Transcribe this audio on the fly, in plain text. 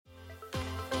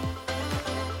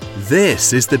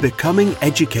This is the Becoming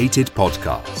Educated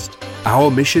podcast.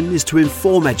 Our mission is to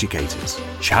inform educators,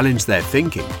 challenge their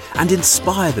thinking, and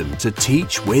inspire them to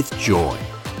teach with joy.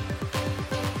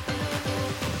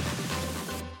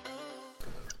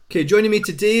 Okay, joining me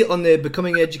today on the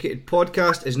Becoming Educated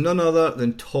podcast is none other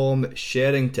than Tom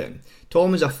Sherrington.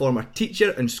 Tom is a former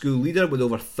teacher and school leader with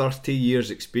over 30 years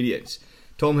experience.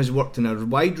 Tom has worked in a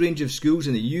wide range of schools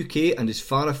in the UK and as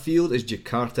far afield as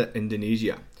Jakarta,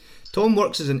 Indonesia. Tom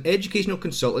works as an educational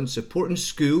consultant supporting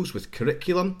schools with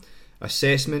curriculum,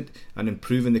 assessment and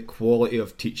improving the quality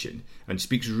of teaching, and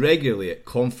speaks regularly at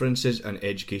conferences and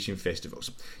education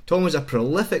festivals. Tom is a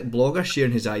prolific blogger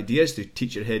sharing his ideas through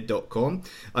teacherhead.com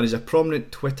and is a prominent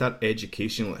Twitter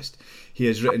educationalist. He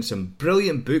has written some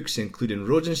brilliant books including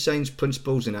Rosenshine's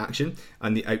Principles in Action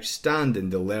and the outstanding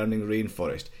The Learning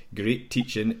Rainforest, Great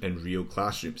Teaching in Real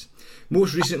Classrooms.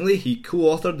 Most recently, he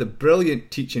co-authored the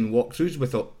brilliant teaching walkthroughs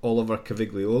with Oliver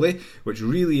Caviglioli, which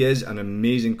really is an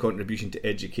amazing contribution to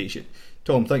education.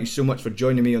 Tom, thank you so much for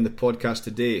joining me on the podcast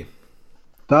today.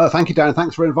 Thank you, Darren.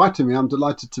 Thanks for inviting me. I'm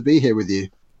delighted to be here with you.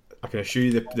 I can assure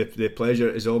you the pleasure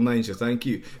is all mine, so thank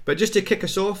you. But just to kick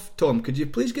us off, Tom, could you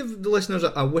please give the listeners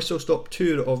a whistle-stop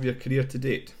tour of your career to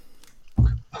date?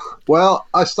 Well,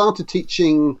 I started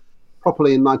teaching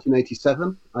properly in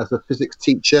 1987 as a physics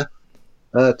teacher,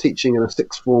 teaching in a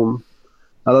sixth form.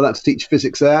 I learned to teach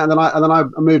physics there, and then I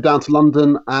moved down to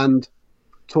London and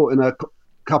taught in a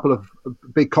couple of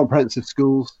big comprehensive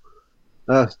schools,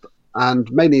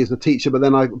 and mainly as a teacher. But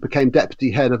then I became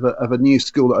deputy head of a new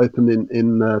school that opened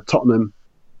in Tottenham,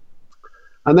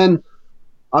 and then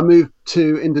I moved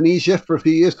to Indonesia for a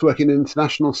few years to work in an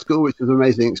international school, which was an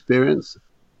amazing experience.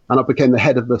 And I became the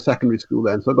head of the secondary school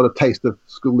then, so I got a taste of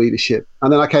school leadership.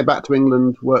 And then I came back to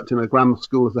England, worked in a grammar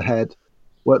school as a head,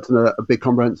 worked in a big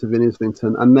comprehensive in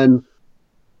Islington, and then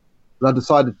I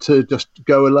decided to just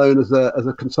go alone as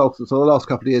a consultant. So the last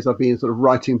couple of years I've been sort of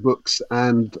writing books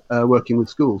and working with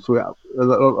schools. So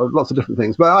lots of different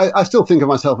things. But I still think of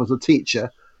myself as a teacher,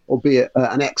 albeit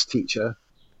an ex-teacher.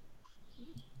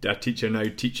 A teacher now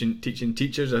teaching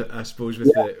teachers, I suppose,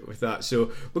 with that.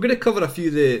 So we're going to cover a few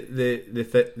of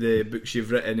the books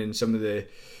you've written and some of the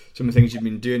things you've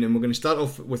been doing, and we're going to start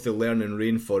off with The Learning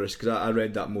Rainforest, because I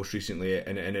read that most recently,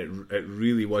 and it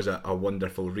really was a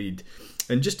wonderful read.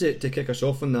 And just to kick us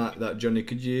off on that journey,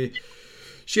 could you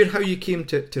share how you came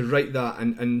to write that,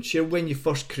 and share when you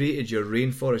first created your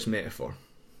rainforest metaphor?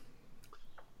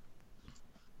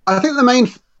 I think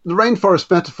the rainforest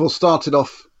metaphor started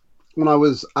off when I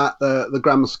was at the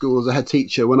grammar school as a head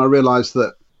teacher, when I realised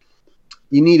that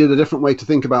you needed a different way to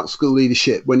think about school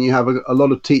leadership when you have a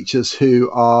lot of teachers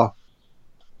who are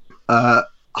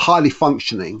highly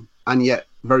functioning and yet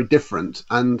very different,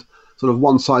 and sort of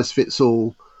one size fits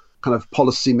all kind of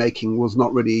policy making was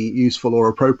not really useful or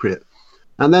appropriate.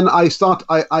 And then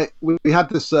we had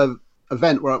this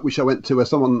event which I went to, where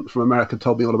someone from America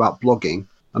told me all about blogging.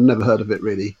 I'd never heard of it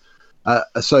really.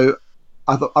 So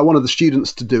I thought I wanted the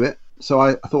students to do it. So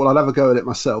I thought, well, I'll have a go at it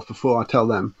myself before I tell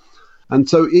them. And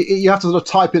so you have to sort of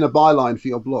type in a byline for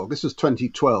your blog. This was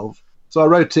 2012. So I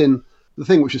wrote in the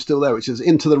thing which is still there, which is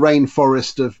into the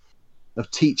rainforest of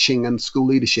teaching and school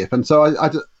leadership. And so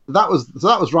that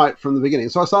was right from the beginning.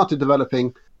 So I started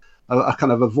developing a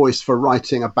kind of a voice for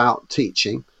writing about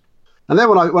teaching. And then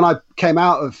when I came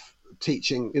out of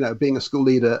teaching, being a school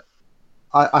leader,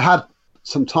 I had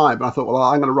some time, and I thought, well,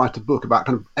 I'm going to write a book about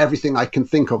kind of everything I can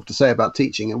think of to say about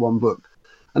teaching in one book.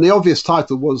 And the obvious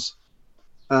title was,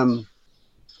 the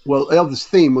obvious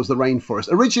theme was the rainforest.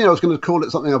 Originally, I was going to call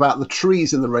it something about the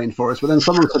trees in the rainforest, but then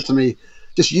someone said to me,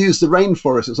 just use the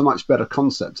rainforest. It's a much better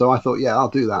concept. So I thought, yeah, I'll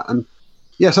do that. And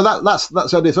yeah, so that's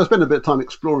the idea. So I spent a bit of time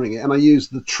exploring it, and I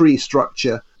used the tree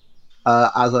structure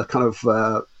as a kind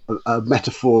of a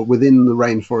metaphor within the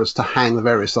rainforest to hang the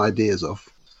various ideas off.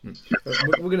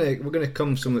 We're gonna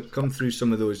come through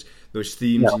some of those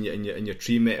themes, yeah, in your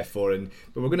tree metaphor,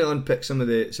 but we're going to unpick some of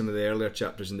the earlier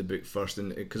chapters in the book first,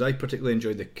 and because I particularly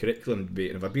enjoyed the curriculum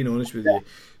debate. And if I've been honest with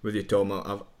you, Tom,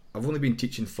 I've only been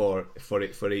teaching for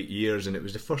 8 years, and it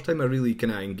was the first time I really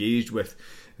kind of engaged with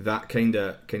that kind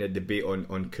of debate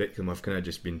on curriculum. I've kind of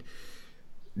just been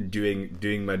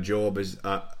doing my job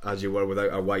as you were,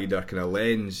 without a wider kind of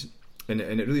lens, and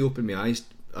it really opened my eyes to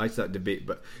that debate.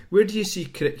 But where do you see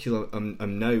curriculum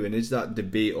now, and is that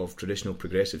debate of traditional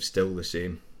progressive still the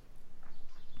same?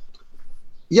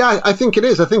 Yeah, I think it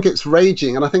is. I think it's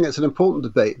raging, and I think it's an important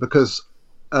debate because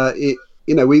we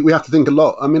have to think a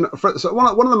lot. I mean, so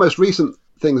one of the most recent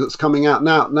things that's coming out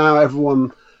now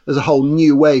everyone, there's a whole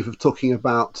new wave of talking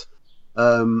about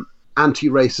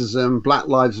anti-racism, Black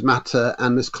Lives Matter,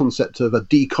 and this concept of a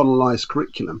decolonized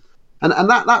curriculum. And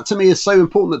that to me is so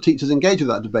important that teachers engage with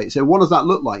that debate. So what does that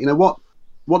look like?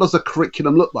 What does the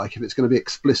curriculum look like if it's going to be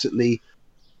explicitly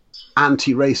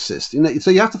anti-racist? So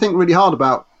you have to think really hard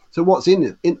about, so what's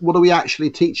in it? What are we actually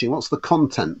teaching? What's the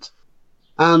content?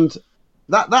 And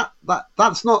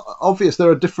that's not obvious. There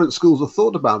are different schools of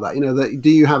thought about that. Do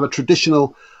you have a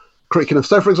traditional curriculum?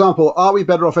 So, for example, are we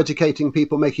better off educating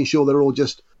people, making sure they're all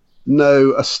just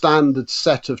know a standard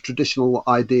set of traditional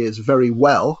ideas very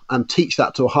well and teach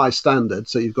that to a high standard?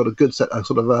 So you've got a good set, a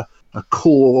sort of a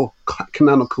core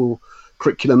canonical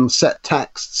curriculum, set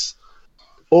texts.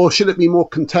 Or should it be more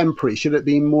contemporary? Should it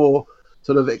be more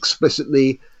sort of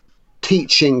explicitly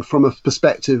teaching from a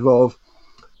perspective of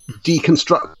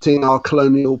deconstructing our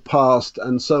colonial past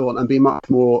and so on, and be much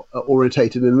more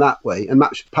orientated in that way, and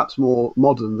perhaps more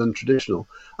modern than traditional?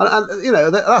 And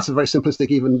that's a very simplistic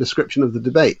even description of the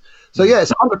debate. So yeah,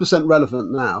 it's 100%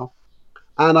 relevant now,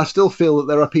 and I still feel that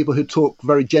there are people who talk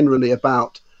very generally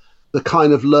about the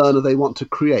kind of learner they want to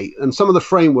create, and some of the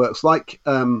frameworks like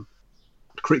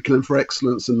Curriculum for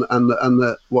Excellence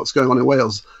and what's going on in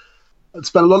Wales. I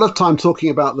spent a lot of time talking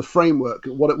about the framework,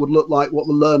 what it would look like, what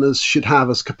the learners should have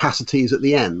as capacities at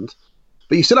the end.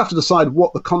 But you still have to decide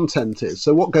what the content is.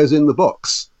 So what goes in the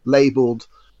box, labelled,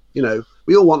 we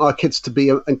all want our kids to be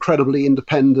incredibly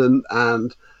independent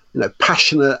and,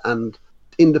 passionate and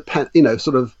independent,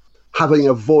 sort of having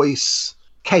a voice,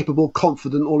 capable,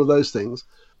 confident, all of those things.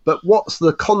 But what's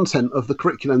the content of the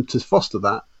curriculum to foster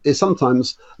that is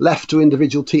sometimes left to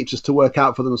individual teachers to work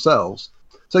out for themselves.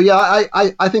 So yeah,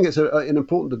 I think it's an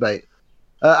important debate,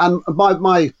 and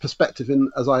my perspective,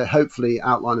 as I hopefully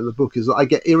outline in the book, is that I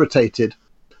get irritated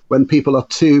when people are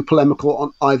too polemical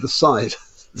on either side.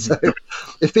 So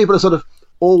if people are sort of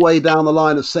all the way down the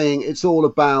line of saying it's all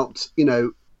about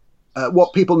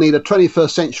what people need are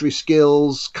 21st century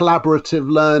skills, collaborative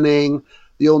learning,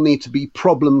 they all need to be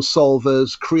problem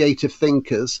solvers, creative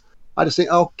thinkers, I just think,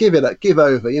 give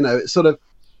over. It's sort of,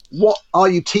 what are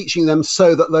you teaching them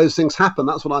so that those things happen?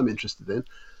 That's what I'm interested in.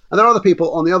 And there are other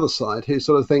people on the other side who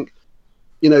sort of think,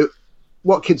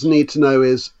 what kids need to know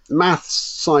is maths,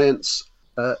 science,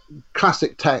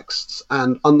 classic texts,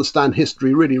 and understand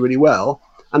history really, really well.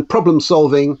 And problem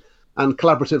solving and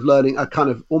collaborative learning are kind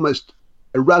of almost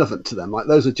irrelevant to them. Like,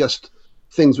 those are just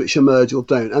things which emerge or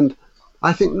don't. And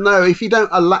I think, no, if you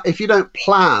don't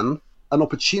plan an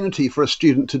opportunity for a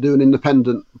student to do an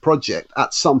independent project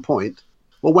at some point,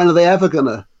 well, when are they ever going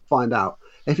to find out?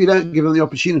 If you don't give them the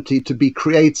opportunity to be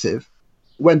creative,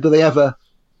 when do they ever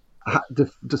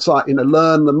decide,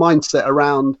 learn the mindset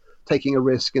around taking a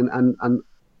risk and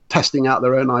testing out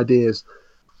their own ideas?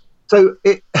 So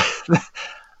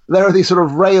there are these sort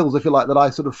of rails, if you like, that I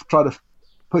sort of try to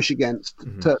push against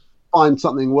to find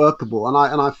something workable.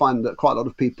 And I find that quite a lot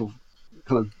of people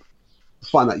kind of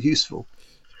find that useful.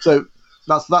 So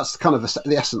that's kind of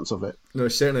the essence of it. No,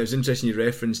 certainly. It was interesting you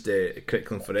referenced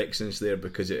Curriculum for Excellence there,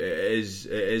 because it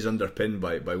is underpinned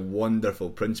by wonderful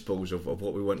principles of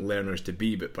what we want learners to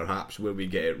be, but perhaps where we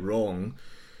get it wrong,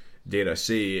 dare I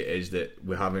say, is that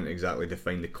we haven't exactly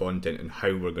defined the content and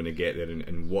how we're going to get there,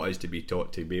 and what is to be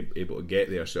taught to be able to get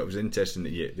there. So it was interesting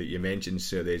that you mentioned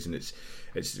surveys, and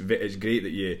it's great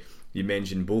that you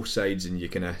mentioned both sides and you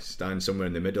kind of stand somewhere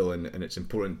in the middle, and it's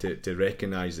important to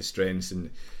recognise the strengths and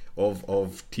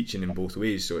of teaching in both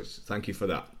ways. So thank you for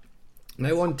that.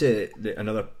 Now on to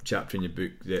another chapter in your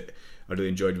book that I really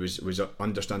enjoyed was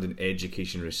understanding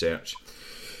education research.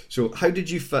 So how did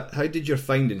your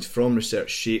findings from research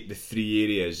shape the three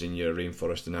areas in your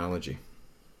rainforest analogy?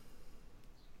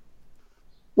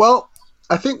 Well,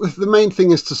 I think the main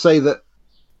thing is to say that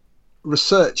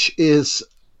research is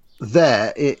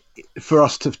there for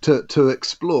us to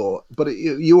explore, but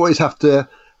you always have to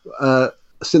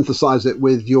synthesize it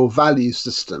with your value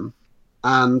system,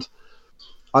 and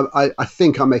I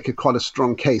think I make quite a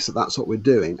strong case that that's what we're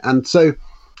doing. And so,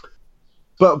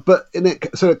 but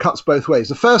it cuts both ways.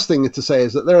 The first thing to say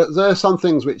is that there are some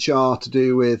things which are to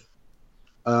do with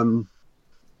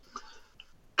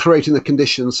creating the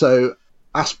conditions, so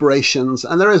aspirations,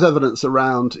 and there is evidence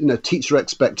around teacher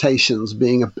expectations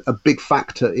being a big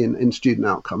factor in student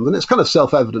outcomes, and it's kind of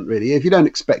self-evident really. If you don't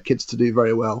expect kids to do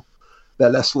very well, they're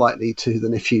less likely to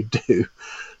than if you do.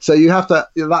 So you have to.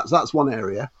 That's one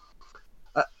area.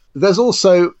 There's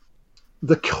also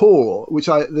the core,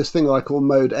 this thing that I call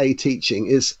Mode A teaching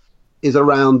is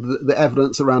around the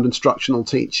evidence around instructional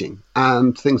teaching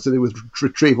and things to do with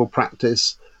retrieval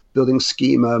practice, building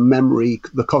schema, memory,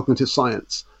 the cognitive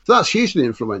science. So that's hugely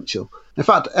influential. In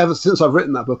fact, ever since I've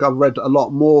written that book, I've read a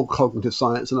lot more cognitive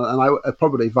science, and I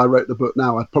probably, if I wrote the book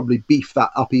now, I'd probably beef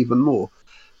that up even more,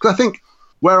 because I think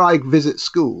where I visit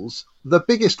schools, the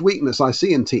biggest weakness I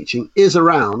see in teaching is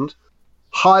around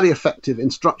highly effective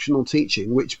instructional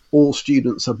teaching, which all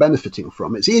students are benefiting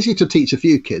from. It's easy to teach a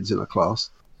few kids in a class.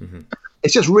 Mm-hmm.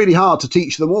 It's just really hard to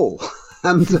teach them all.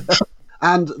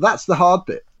 and that's the hard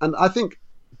bit. And I think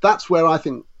that's where I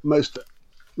think most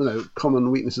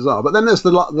common weaknesses are. But then there's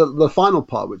the final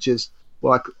part, which is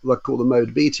what I call the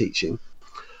mode B teaching.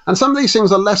 And some of these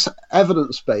things are less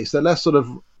evidence-based. They're less sort of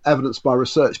evidence by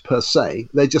research per se.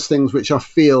 They're just things which I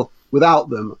feel without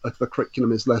them, the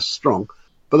curriculum is less strong.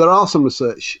 But there are some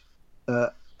research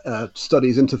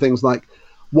studies into things like,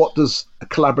 what does a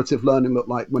collaborative learning look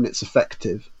like when it's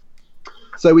effective?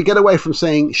 So we get away from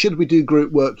saying, should we do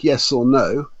group work, yes or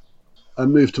no,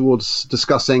 and move towards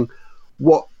discussing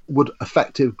what would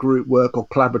effective group work or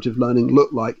collaborative learning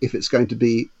look like if it's going to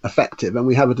be effective. And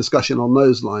we have a discussion on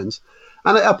those lines.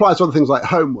 And it applies to other things like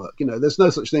homework. There's no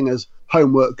such thing as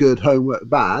homework good, homework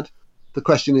bad. The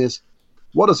question is,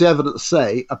 what does the evidence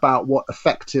say about what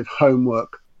effective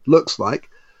homework looks like?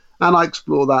 And I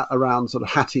explore that around sort of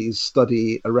Hattie's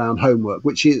study around homework,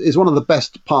 which is one of the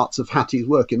best parts of Hattie's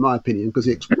work, in my opinion, because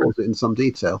he explores it in some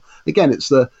detail. Again,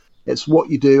 it's what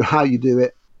you do, how you do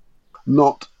it,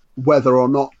 not whether or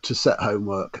not to set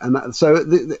homework. And so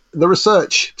the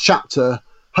research chapter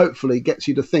hopefully gets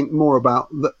you to think more about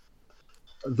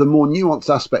the more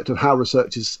nuanced aspect of how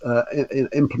research is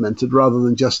implemented, rather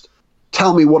than just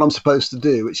tell me what I'm supposed to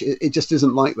do, which it just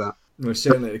isn't like that. No,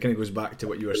 certainly it kind of goes back to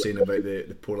what you were saying about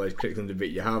the polarised curriculum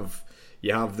debate. You have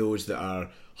those that are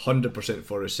 100%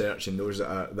 for research, and those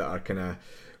that are kind of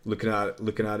looking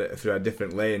at it through a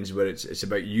different lens, where it's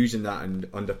about using that and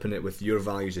underpinning it with your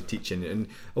values of teaching. And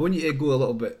I want you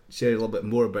to share a little bit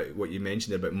more about what you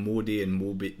mentioned about mode A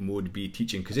and mode B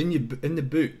teaching, because in the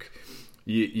book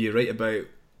you write about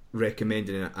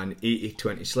recommending an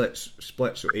 80-20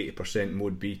 split, so 80%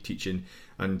 mode B teaching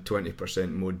and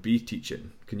 20% mode B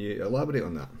teaching. Can you elaborate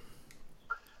on that?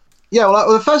 Yeah,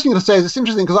 well, the first thing to say is it's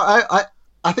interesting, because I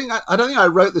don't think I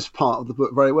wrote this part of the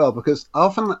book very well, because I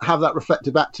often have that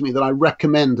reflected back to me that I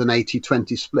recommend an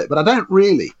 80-20 split, but I don't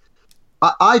really.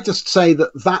 I just say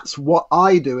that that's what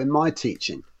I do in my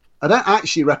teaching. I don't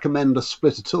actually recommend a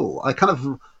split at all. I kind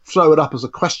of throw it up as a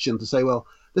question to say, well,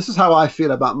 this is how I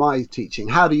feel about my teaching.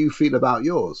 How do you feel about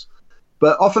yours?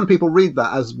 But often people read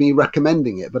that as me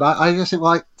recommending it. But I just think,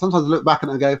 like, sometimes I look back and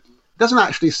I go, it doesn't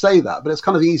actually say that, but it's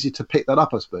kind of easy to pick that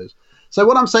up, I suppose. So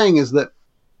what I'm saying is that,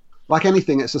 like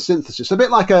anything, it's a synthesis, a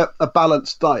bit like a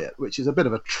balanced diet, which is a bit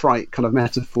of a trite kind of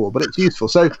metaphor, but it's useful.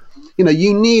 So,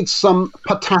 you need some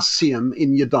potassium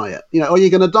in your diet, or you're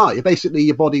going to die. Basically,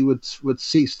 your body would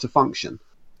cease to function.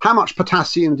 How much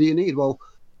potassium do you need? Well,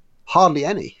 hardly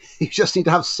any. You just need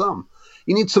to have some.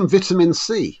 You need some vitamin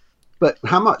C, but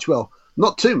how much? Well,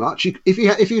 not too much. If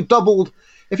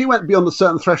you went beyond a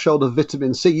certain threshold of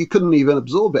vitamin C, you couldn't even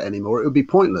absorb it anymore. It would be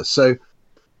pointless. So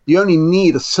you only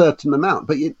need a certain amount,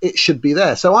 but it should be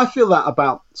there. So I feel that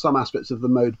about some aspects of the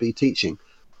mode B teaching.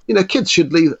 Kids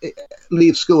should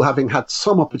leave school having had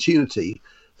some opportunity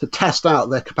to test out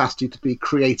their capacity to be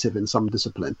creative in some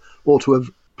discipline, or to have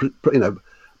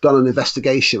done an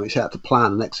investigation which they had to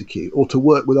plan and execute, or to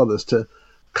work with others to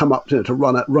come up to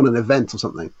run an event or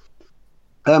something.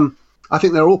 I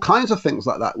think there are all kinds of things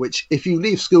like that, which if you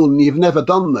leave school and you've never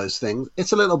done those things,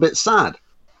 it's a little bit sad.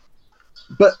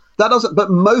 But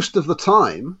most of the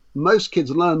time, most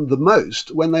kids learn the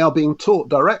most when they are being taught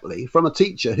directly from a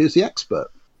teacher who's the expert.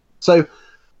 So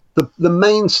the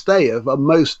mainstay of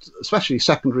most, especially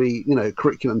secondary,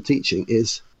 curriculum teaching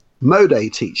is mode A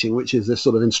teaching, which is this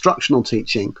sort of instructional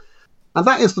teaching. And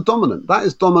that is the dominant. That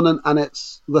is dominant, and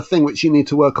it's the thing which you need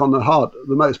to work on the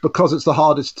most, because it's the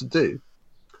hardest to do.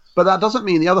 But that doesn't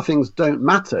mean the other things don't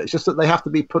matter. It's just that they have to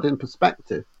be put in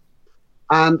perspective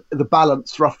and the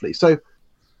balance roughly. So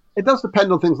it does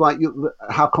depend on things like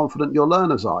how confident your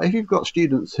learners are. If you've got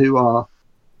students who are,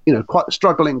 quite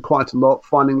struggling quite a lot,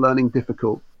 finding learning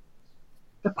difficult,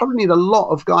 they probably need a lot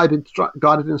of guided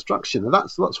instruction. And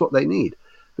that's what they need.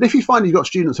 But if you find you've got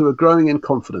students who are growing in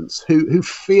confidence, who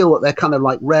feel that they're kind of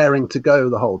like raring to go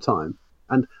the whole time,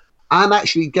 and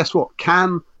actually, guess what,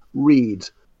 can read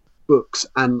books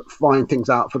and find things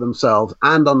out for themselves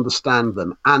and understand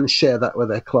them and share that with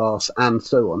their class and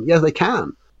so on. Yeah, they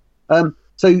can.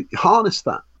 So harness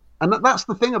that. And that's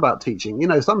the thing about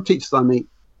teaching. Some teachers I meet,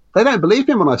 they don't believe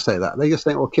me when I say that. They just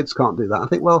think, well, kids can't do that. I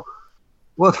think, well,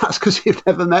 that's because you've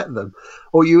never met them.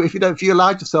 Or if you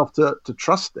allowed yourself to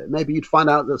trust it, maybe you'd find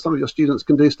out that some of your students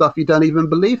can do stuff you don't even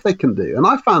believe they can do. And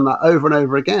I found that over and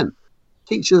over again.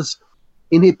 Teachers'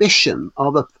 inhibition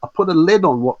I put a lid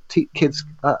on what kids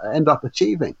end up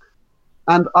achieving.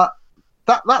 And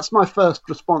that's my first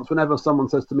response whenever someone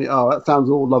says to me, "Oh, that sounds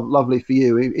all lovely for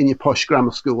you in your posh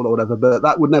grammar school or whatever, but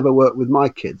that would never work with my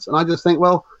kids." And I just think,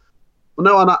 well,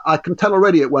 no, I can tell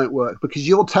already it won't work because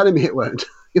you're telling me it won't.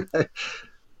 You know?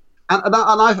 And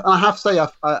I have to say,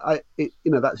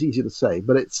 that's easy to say,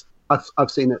 but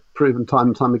I've seen it proven time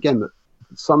and time again that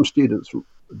some students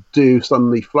do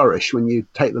suddenly flourish when you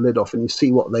take the lid off and you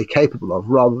see what they're capable of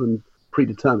rather than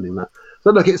predetermining that.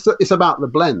 So look, it's about the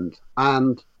blend.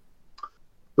 And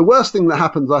the worst thing that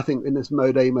happens, I think, in this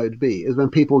mode A, mode B is when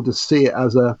people just see it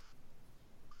as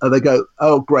they go,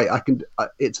 "Oh, great,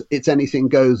 it's anything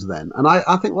goes then." And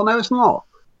I think, well, no, it's not.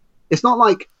 It's not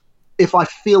like if I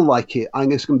feel like it, I'm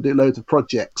just going to do loads of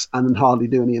projects and then hardly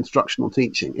do any instructional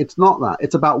teaching. It's not that.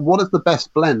 It's about what is the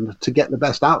best blend to get the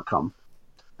best outcome.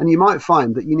 And you might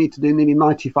find that you need to do nearly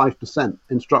 95%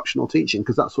 instructional teaching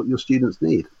because that's what your students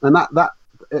need. And that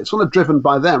it's sort of driven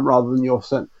by them rather than your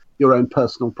own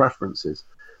personal preferences.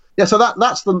 Yeah, so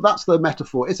that's the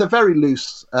metaphor. It's a very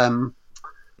loose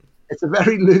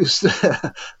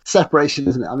separation,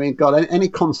 isn't it? I mean, God, any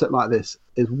concept like this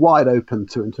is wide open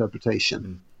to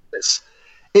interpretation.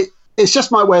 It's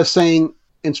just my way of saying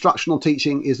instructional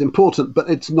teaching is important, but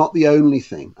it's not the only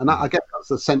thing. And I guess that's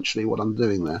essentially what I'm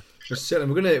doing there.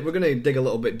 Certainly, we're gonna dig a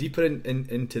little bit deeper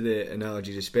into the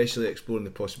analogies, especially exploring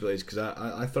the possibilities, because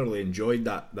I thoroughly enjoyed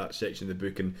that section of the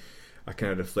book, and I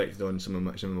kind of reflected on some of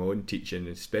my own teaching,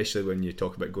 especially when you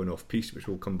talk about going off piece, which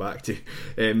we'll come back to.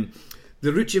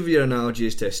 The root of your analogy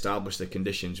is to establish the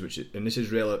conditions, and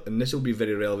this will be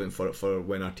very relevant for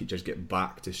when our teachers get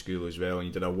back to school as well. And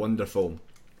you did a wonderful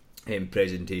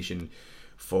presentation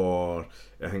for,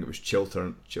 I think it was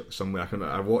Chiltern somewhere. I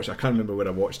can't remember where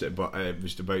I watched it, but it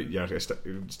was about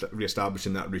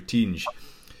re-establishing that routine.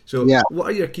 So, yeah. What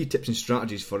are your key tips and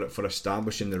strategies for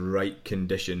establishing the right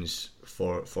conditions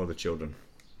for the children?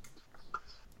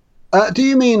 Do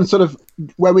you mean sort of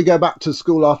when we go back to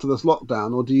school after this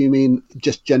lockdown, or do you mean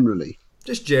just generally?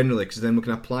 Just generally, because then we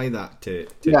can apply that to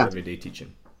everyday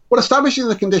teaching. Well, establishing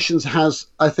the conditions has,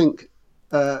 I think,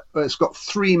 it's got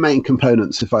three main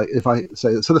components, if I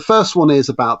say that. So the first one is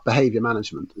about behaviour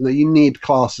management. You need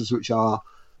classes which are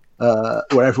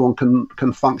where everyone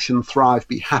can function, thrive,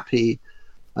 be happy,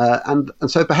 and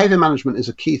so behaviour management is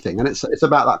a key thing, and it's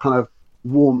about that kind of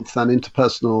warmth and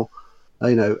interpersonal,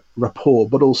 rapport,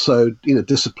 but also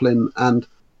discipline. And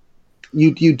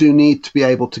you do need to be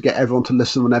able to get everyone to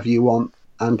listen whenever you want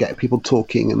and get people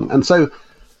talking, and so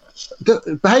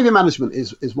behaviour management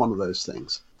is one of those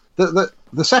things.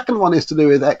 The second one is to do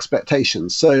with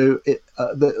expectations. So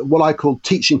what I call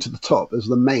teaching to the top is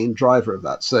the main driver of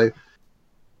that. So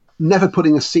never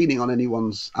putting a ceiling on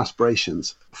anyone's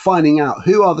aspirations, finding out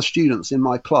who are the students in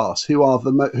my class, who are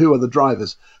the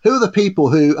drivers, who are the people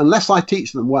who, unless I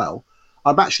teach them well,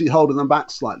 I'm actually holding them back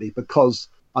slightly because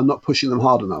I'm not pushing them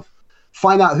hard enough.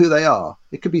 Find out who they are.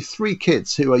 It could be 3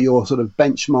 kids who are your sort of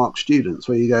benchmark students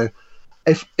where you go,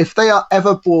 if they are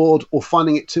ever bored or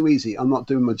finding it too easy, I'm not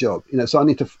doing my job. So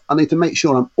I need to make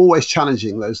sure I'm always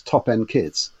challenging those top end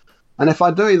kids. And if I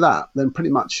do that, then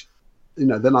pretty much,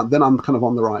 then I'm kind of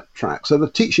on the right track. So the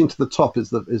teaching to the top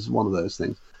is one of those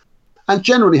things. And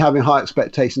generally having high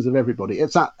expectations of everybody.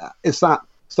 It's that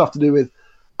stuff to do with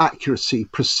accuracy,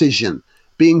 precision,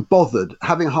 being bothered,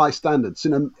 having high standards.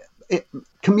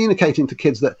 Communicating to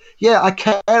kids that, I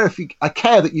care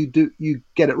that you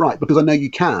get it right because I know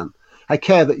you can. I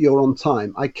care that you're on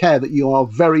time. I care that you are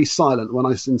very silent when I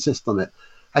insist on it.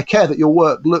 I care that your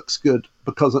work looks good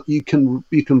because you can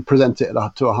present it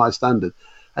to a high standard.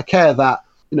 I care that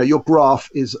your graph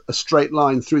is a straight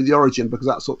line through the origin because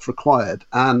that's what's required.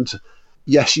 And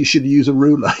yes, you should use a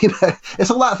ruler.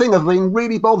 It's all that thing of being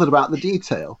really bothered about the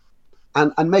detail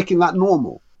and making that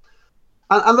normal.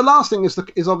 And the last thing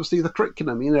is obviously the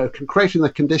curriculum. Creating the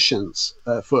conditions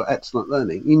for excellent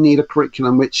learning. You need a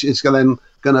curriculum which is going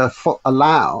to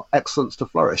allow excellence to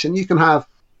flourish. And you can have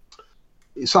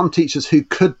some teachers who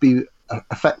could be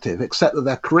effective, except that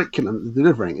their curriculum they're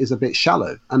delivering is a bit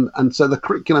shallow. And so the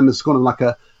curriculum is kind of like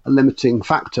a limiting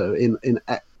factor in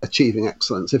achieving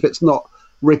excellence. If it's not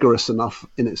rigorous enough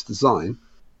in its design,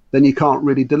 then you can't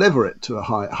really deliver it to a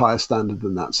higher standard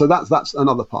than that. So that's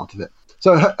another part of it.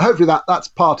 So hopefully that's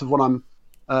part of what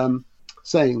I'm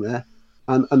saying there,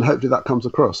 and hopefully that comes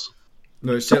across.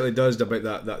 No, it certainly does.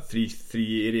 About that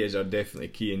three areas are definitely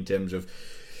key in terms of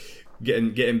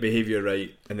getting behaviour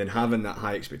right, and then having that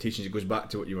high expectations. It goes back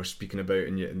to what you were speaking about,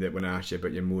 when I asked you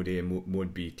about your mode A and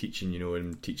mode B teaching,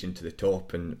 and teaching to the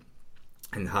top, and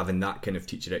having that kind of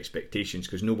teacher expectations,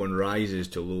 because no one rises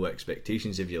to low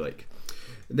expectations, if you like.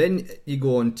 Then you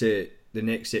go on to the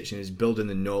next section is building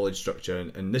the knowledge structure,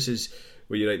 and this is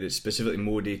where you're right that specifically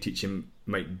mode A teaching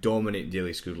might dominate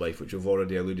daily school life, which we've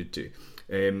already alluded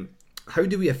to. How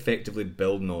do we effectively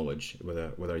build knowledge with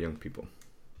our young people?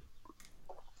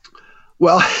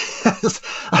 Well,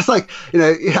 it's like,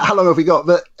 how long have we got?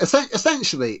 But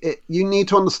essentially, you need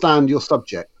to understand your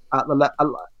subject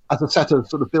as a set of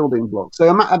sort of building blocks. So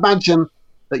imagine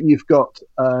that you've got,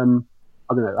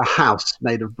 a house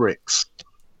made of bricks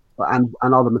and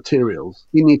other materials.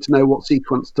 You need to know what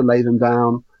sequence to lay them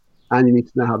down, and you need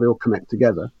to know how they all connect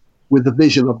together with the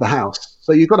vision of the house.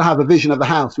 So you've got to have a vision of the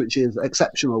house which is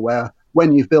exceptional, where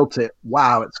when you've built it,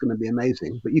 wow, it's going to be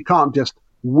amazing. But you can't just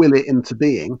will it into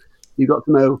being. You've got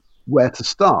to know where to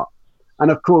start.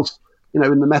 And of course, in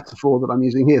the metaphor that I'm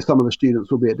using here, some of the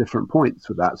students will be at different points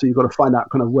with that. So you've got to find out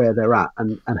kind of where they're at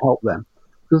and help them.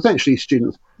 Because essentially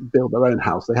students build their own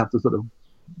house. They have to sort of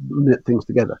knit things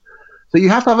together. So you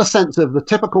have to have a sense of the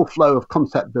typical flow of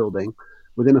concept building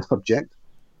within a subject,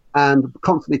 and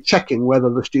constantly checking whether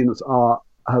the students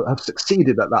have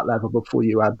succeeded at that level before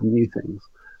you add the new things.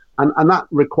 And that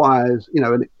requires,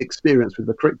 an experience with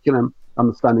the curriculum,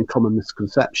 understanding common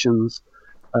misconceptions,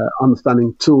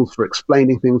 understanding tools for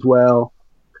explaining things well.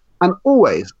 And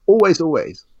always,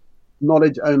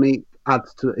 knowledge only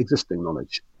adds to existing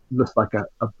knowledge. Just like a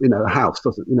house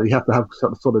doesn't, you have to have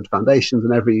sort of solid foundations,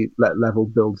 and every level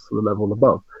builds to the level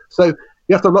above. So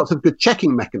you have to have lots of good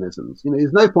checking mechanisms.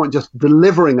 There's no point just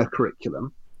delivering a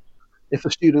curriculum if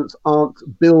the students aren't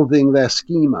building their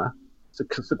schema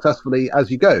successfully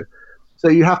as you go. So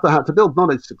you have to build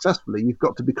knowledge successfully. You've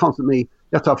got to be you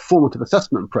have to have formative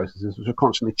assessment processes which are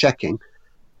constantly checking,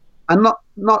 and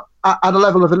not at a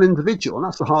level of an individual. And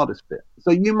that's the hardest bit.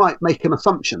 So you might make an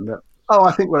assumption that,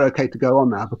 I think we're okay to go on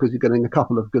now because you're getting a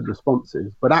couple of good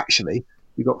responses. But actually,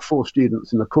 you've got 4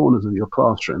 students in the corners of your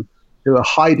classroom who are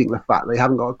hiding the fact they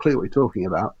haven't got a clue what you're talking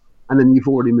about. And then you've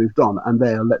already moved on, and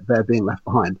they're being left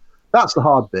behind. That's the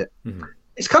hard bit. Mm-hmm.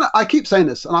 It's I keep saying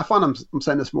this, and I find I'm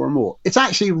saying this more and more. It's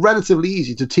actually relatively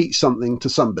easy to teach something to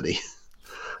somebody.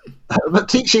 But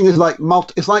teaching is like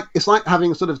it's like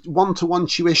having sort of one-to-one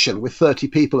tuition with 30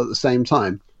 people at the same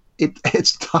time.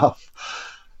 It's tough.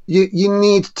 You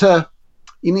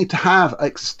need to have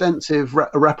extensive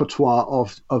repertoire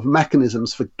of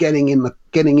mechanisms for getting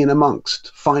in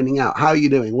amongst, finding out how are you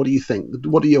doing, what do you think,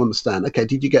 what do you understand? Okay,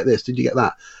 did you get this? Did you get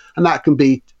that? And that can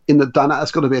be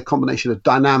that's got to be a combination of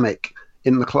dynamic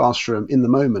in the classroom, in the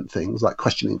moment things like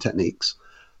questioning techniques,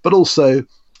 but also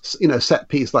set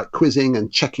piece like quizzing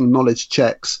and checking knowledge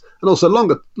checks, and also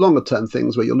longer term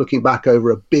things where you're looking back over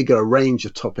a bigger range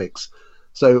of topics.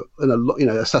 So,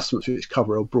 assessments which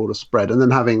cover a broader spread, and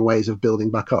then having ways of building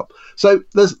back up. So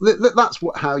that's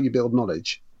how you build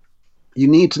knowledge. You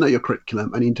need to know your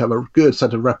curriculum, and you need to have a good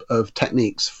set of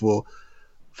techniques for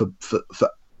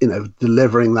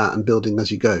delivering that and building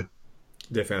as you go.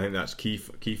 Definitely, I think that's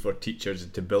key for teachers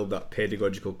to build that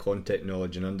pedagogical content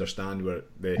knowledge and understand where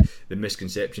the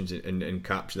misconceptions and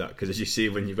capture that. Because as you say,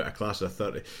 when you've got a class of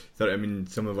 30, I mean,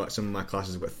 some of my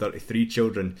classes have got 33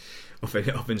 children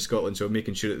up in Scotland, so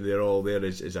making sure that they're all there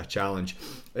is a challenge.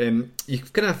 You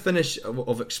kind of finish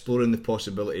of exploring the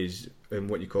possibilities in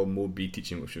what you call Mode B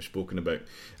teaching, which we've spoken about,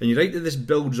 and you write that this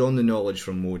builds on the knowledge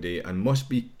from Mode A and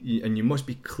you must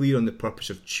be clear on the purpose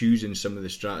of choosing some of the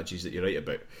strategies that you write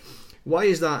about. Why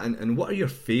is that, and what are your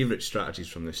favourite strategies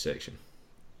from this section?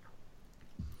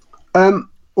 The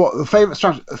favourite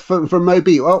strategy from Mode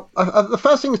B? Well, the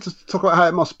first thing is to talk about how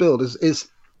it must build.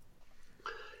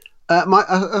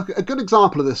 A good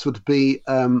example of this would be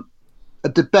a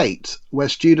debate where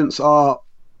students are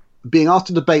being asked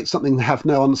to debate something they have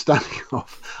no understanding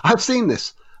of. I've seen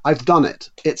this. I've done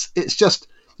it. It's just,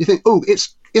 you think,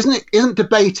 isn't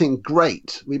debating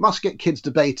great? We must get kids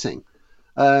debating.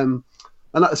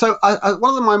 And so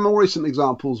one of my more recent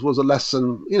examples was a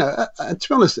lesson, to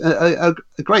be honest, a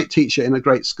great teacher in a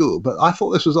great school, but I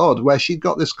thought this was odd, where she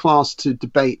got this class to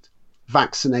debate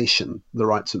vaccination, the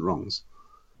rights and wrongs.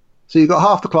 So you've got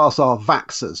half the class are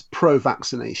vaxxers,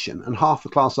 pro-vaccination, and half the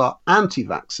class are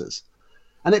anti-vaxxers.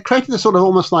 And it created this sort of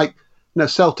almost like,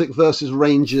 Celtic versus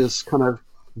Rangers kind of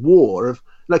war of,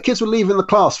 kids were leaving the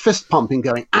class fist pumping,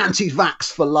 going,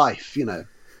 anti-vax for life, And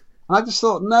I just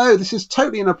thought, no, this is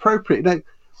totally inappropriate.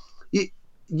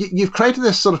 You've created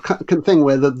this sort of thing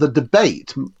where the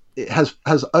debate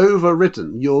has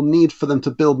overridden your need for them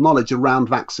to build knowledge around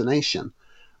vaccination,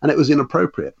 and it was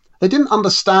inappropriate. They didn't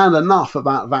understand enough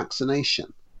about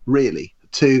vaccination, really,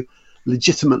 to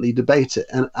legitimately debate it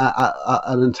at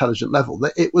an intelligent level.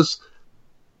 It was,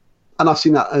 and I've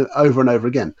seen that over and over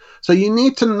again. So you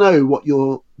need to know what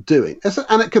you're doing,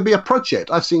 and it could be a project.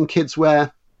 I've seen kids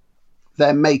where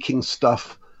they're making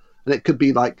stuff, and it could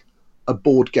be like a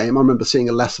board game. I remember seeing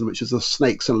a lesson which is a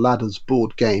Snakes and Ladders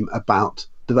board game about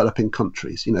developing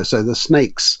countries. So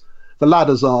the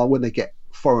ladders are when they get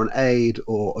foreign aid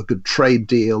or a good trade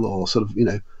deal or sort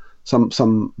of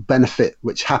some benefit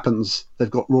which happens. They've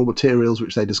got raw materials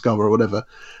which they discover or whatever,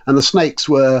 and the snakes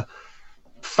were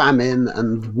famine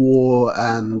and war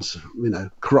and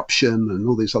corruption and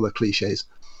all these other cliches.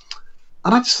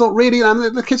 And I just thought, really,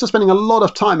 the kids are spending a lot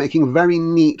of time making very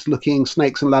neat looking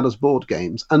Snakes and Ladders board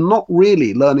games and not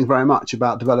really learning very much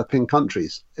about developing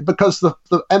countries, because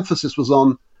the emphasis was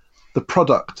on the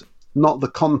product, not the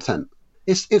content.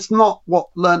 It's not what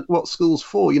school's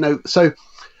for, So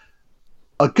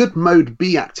a good mode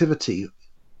B activity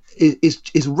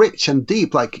is rich and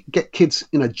deep, like get kids,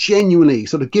 genuinely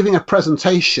sort of giving a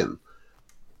presentation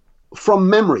from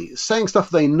memory, saying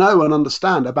stuff they know and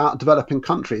understand about developing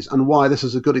countries and why this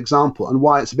is a good example and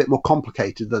why it's a bit more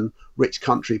complicated than rich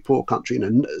country, poor country,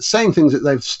 saying things that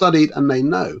they've studied and they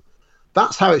know.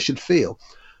 That's how it should feel.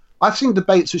 I've seen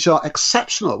debates which are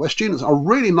exceptional, where students are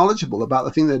really knowledgeable about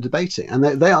the thing they're debating, and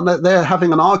they're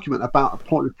having an argument about a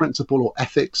point of principle or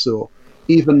ethics or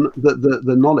even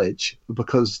the knowledge,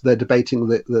 because they're debating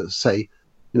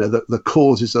the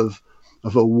causes of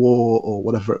a war or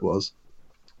whatever it was.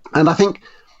 And I think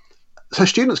so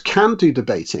students can do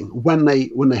debating when they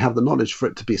have the knowledge for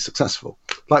it to be successful.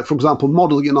 Like, for example,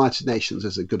 Model United Nations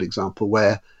is a good example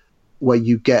where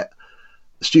you get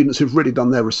students who've really done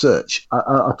their research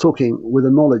are talking with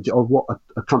a knowledge of what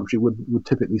a country would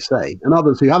typically say, and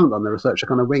others who haven't done their research are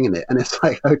kind of winging it. And it's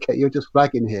like, okay, you're just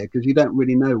flagging here because you don't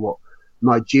really know what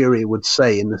Nigeria would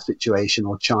say in this situation,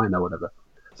 or China, or whatever.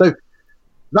 So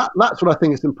that's what I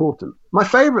think is important. My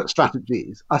favourite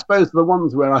strategies, I suppose, the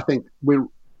ones where I think the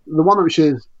one which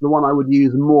is the one I would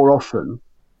use more often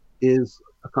is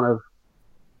a kind of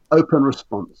open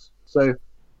response. So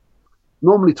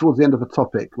normally towards the end of a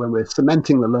topic, when we're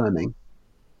cementing the learning,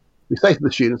 we say to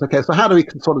the students, okay, so how do we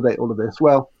consolidate all of this?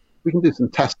 Well, we can do some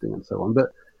testing and so on, but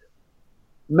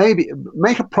maybe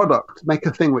make a product, make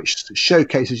a thing which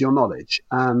showcases your knowledge.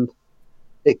 And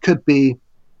it could be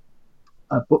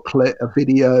a booklet, a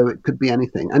video, it could be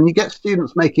anything. And you get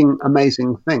students making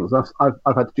amazing things.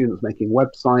 I've had students making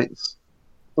websites.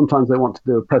 Sometimes they want to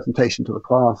do a presentation to the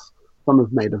class. Some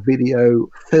have made a video,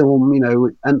 film,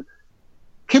 and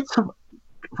kids have,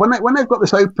 when they've got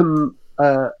this open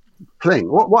thing,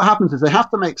 what happens is they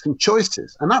have to make some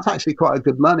choices. And that's actually quite a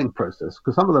good learning process,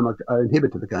 because some of them are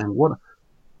inhibited. They're going,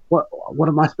 what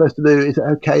am I supposed to do? Is it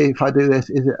okay if I do this?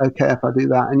 Is it okay if I do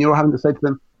that? And you're having to say to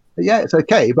them, yeah, it's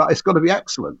okay, but it's got to be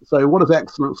excellent. So what does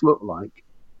excellence look like?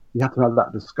 You have to have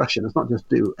that discussion. It's not just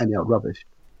do any old rubbish.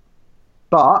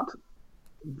 But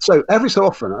so every so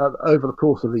often over the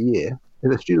course of the year,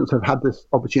 if the students have had this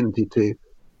opportunity to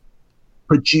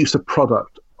produce a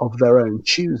product of their own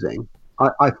choosing,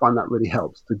 I find that really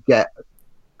helps to get.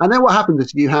 And then what happens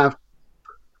is you have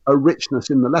a richness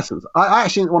in the lessons. I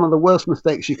actually think one of the worst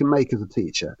mistakes you can make as a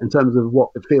teacher in terms of what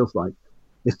it feels like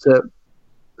is to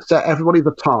set everybody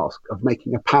the task of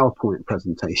making a PowerPoint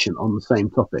presentation on the same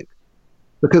topic,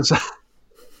 because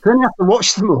then you have to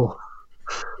watch them all.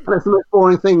 And it's the most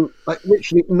boring thing. Like,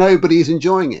 literally nobody's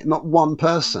enjoying it, not one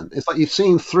person. It's like you've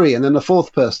seen three and then the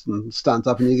fourth person stands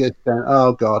up and you go,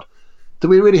 oh God, do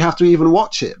we really have to even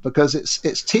watch it? Because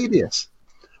it's tedious.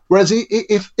 Whereas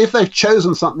if they've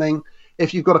chosen something,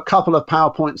 if you've got a couple of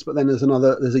PowerPoints, but then there's a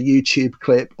YouTube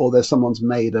clip, or there's someone's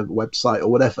made a website or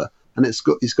whatever, and it's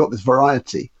got this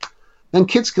variety, then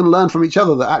kids can learn from each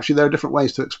other that actually there are different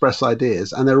ways to express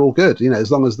ideas, and they're all good,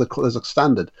 as long as there's a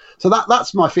standard. So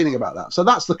that's my feeling about that. So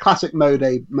that's the classic mode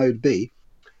A, mode B.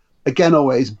 Again,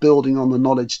 always building on the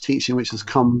knowledge teaching which has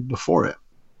come before it.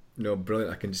 No,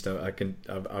 brilliant. I can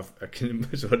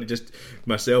sorry, just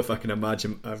myself. I can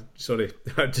imagine. I've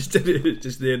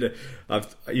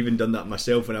even done that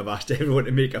myself when I've asked everyone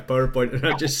to make a PowerPoint, and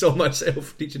I just saw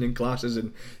myself teaching in classes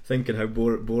and thinking how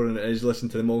boring it is. Listen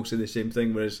to them all say the same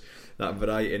thing, whereas that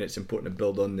variety, and it's important to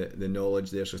build on the knowledge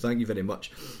there. So thank you very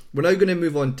much. We're now going to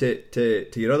move on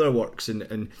to your other works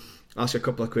and ask a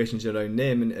couple of questions around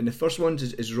them. And the first one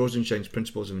is Rosenshine's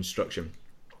Principles of Instruction.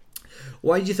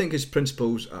 Why do you think his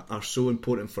principles are so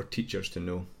important for teachers to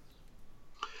know?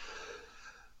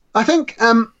 I think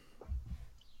and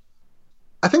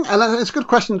it's a good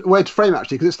way to frame it,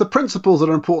 actually, because it's the principles that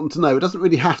are important to know. It doesn't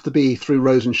really have to be through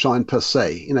Rosenshein per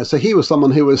se. So he was someone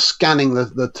who was scanning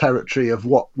the territory of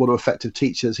what are effective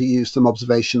teachers. He used some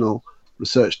observational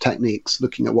research techniques,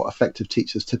 looking at what effective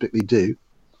teachers typically do,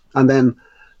 and then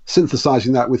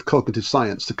synthesizing that with cognitive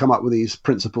science to come up with these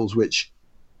principles, which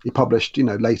he published,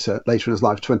 later in his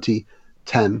life,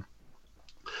 2010.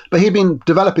 But he'd been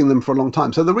developing them for a long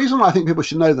time. So the reason why I think people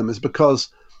should know them is because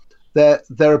they're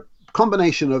a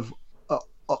combination of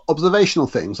observational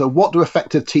things. So what do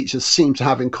effective teachers seem to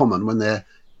have in common when they're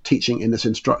teaching in this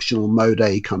instructional mode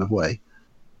A kind of way?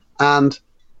 And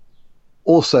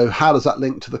also, how does that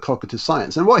link to the cognitive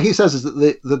science? And what he says is that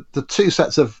the two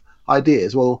sets of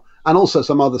ideas, well, and also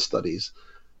some other studies,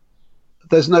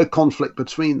 there's no conflict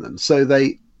between them. So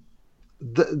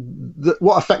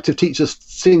what effective teachers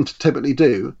seem to typically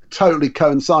do totally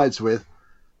coincides with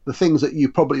the things that you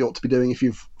probably ought to be doing if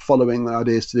you're following the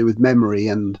ideas to do with memory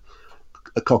and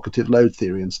a cognitive load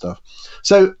theory and stuff.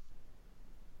 So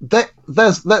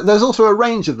there's also a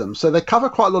range of them. So they cover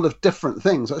quite a lot of different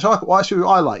things, which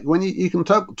I like. When you can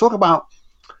talk about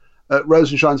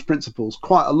Rosenshine's principles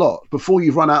quite a lot before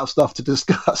you've run out of stuff to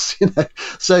discuss.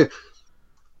 So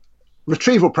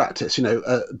retrieval practice,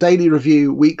 daily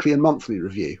review, weekly and monthly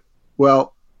review.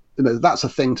 Well, that's a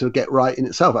thing to get right in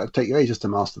itself. It could take you ages to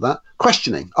master that.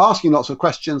 Questioning, asking lots of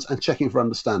questions and checking for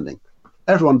understanding.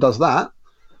 Everyone does that.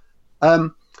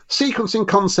 Sequencing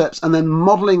concepts and then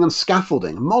modeling and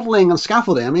scaffolding.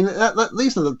 I mean,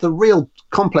 these are the real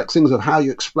complex things of how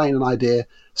you explain an idea.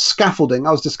 Scaffolding.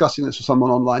 I was discussing this with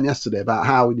someone online yesterday about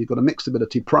how when you've got a mixed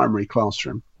ability primary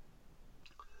classroom,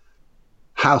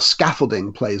 how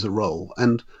scaffolding plays a role,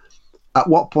 and at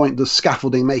what point does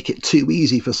scaffolding make it too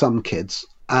easy for some kids,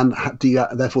 and do you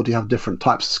have different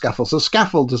types of scaffolds? So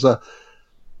scaffold is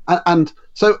and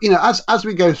so as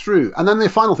we go through, and then the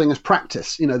final thing is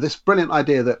practice. This brilliant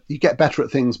idea that you get better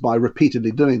at things by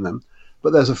repeatedly doing them,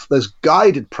 but there's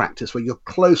guided practice where you're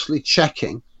closely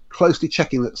checking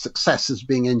that success is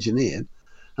being engineered,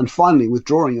 and finally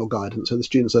withdrawing your guidance so the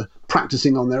students are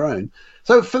practicing on their own.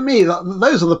 So for me,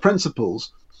 those are the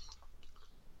principles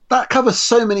that covers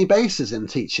so many bases in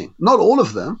teaching. Not all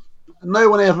of them. No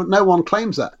one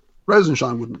claims that.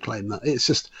 Rosenshine wouldn't claim that. It's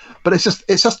just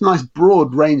a nice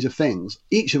broad range of things,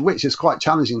 each of which is quite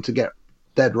challenging to get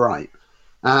dead right.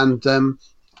 And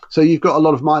so you've got a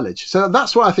lot of mileage. So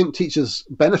that's why I think teachers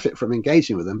benefit from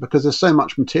engaging with them, because there's so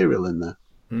much material in there.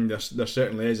 There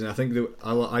certainly is, and I think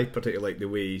I particularly like the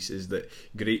ways is that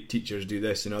great teachers do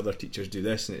this and other teachers do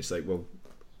this, and it's like, well,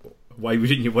 why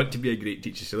wouldn't you want to be a great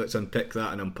teacher? So let's unpick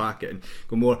that and unpack it and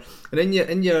go more. And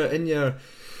in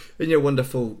your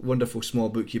wonderful small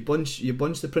book, you bunch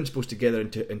the principles together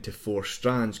into 4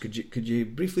 strands. Could you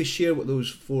briefly share what those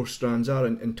 4 strands are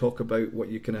and talk about what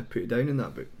you kind of put down in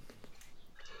that book?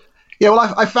 Yeah,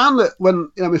 well, I found that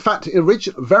when, in fact,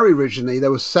 very originally, there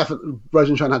was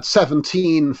Rosenshine had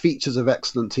 17 features of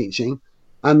excellent teaching,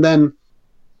 and then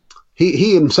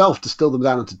he himself distilled them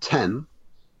down into 10.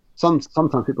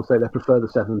 Sometimes people say they prefer the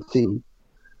 17,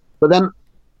 but then,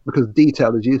 because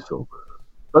detail is useful.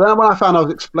 But then when I found I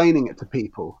was explaining it to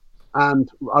people, and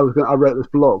I wrote this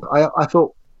blog, I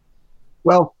thought,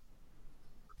 well,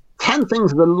 10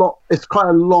 things is a lot. It's quite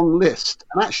a long list,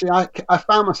 and actually, I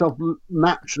found myself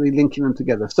naturally linking them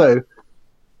together. So,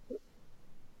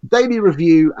 daily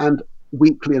review and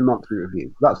weekly and monthly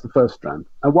review. That's the first strand.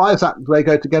 And why is that? Do they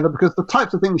go together? Because the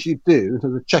types of things you do in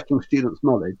terms of checking students'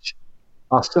 knowledge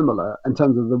are similar in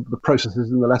terms of the processes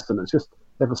in the lesson. It's just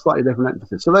they have a slightly different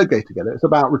emphasis. So they go together. It's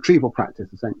about retrieval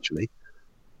practice, essentially.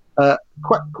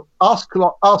 Ask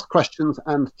questions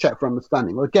and check for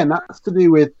understanding. Well, again, that's to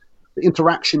do with the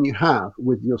interaction you have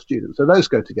with your students. So those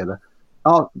go together.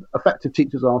 Effective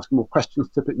teachers ask more questions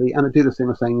typically, and they do this thing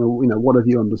of saying, what have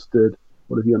you understood?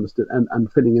 What have you understood?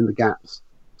 And filling in the gaps.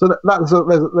 So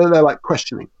they're like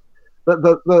questioning. But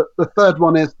the third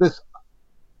one is this.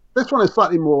 This one is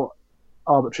slightly more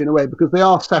arbitrary in a way because they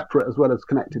are separate as well as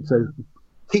connected. So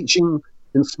teaching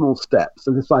in small steps.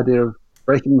 So this idea of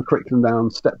breaking the curriculum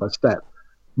down step by step.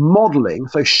 Modeling,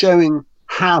 so showing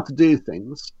how to do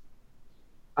things.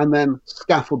 And then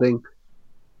scaffolding,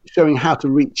 showing how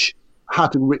to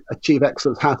achieve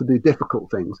excellence, how to do difficult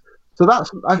things. So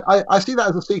I see that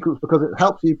as a sequence because it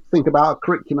helps you think about a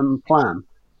curriculum plan.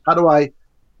 How do I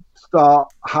start?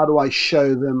 How do I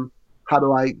show them? How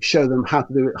do I show them how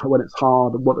to do it when it's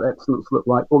hard? What excellence look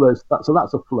like? All those. So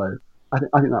that's a flow. I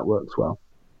think that works well.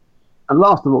 And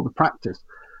last of all, the practice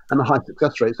and the high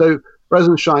success rate. So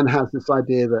Rosenshine has this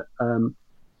idea that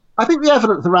I think the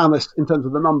evidence around this in terms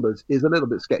of the numbers is a little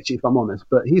bit sketchy, if I'm honest.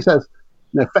 But he says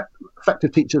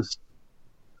effective teachers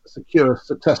secure a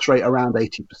success rate around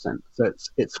 80%. So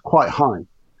it's quite high.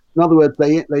 In other words,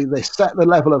 they set the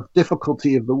level of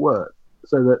difficulty of the work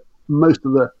so that most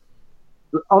of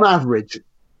on average,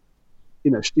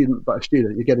 student by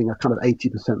student, you're getting a kind of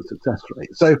 80% success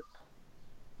rate. So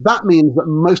that means that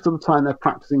most of the time they're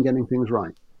practicing getting things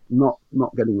right, not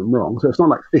getting them wrong. So it's not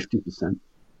like 50%.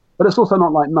 but it's also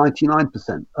not like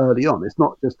 99% early on. It's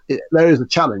not just, there is a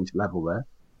challenge level there.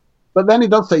 But then he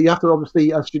does say you have to,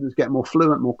 obviously, as students get more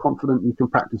fluent, more confident, you can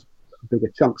practice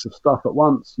bigger chunks of stuff at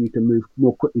once. You can move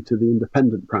more quickly to the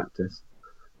independent practice.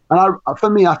 And for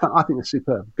me, I think it's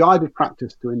superb. Guided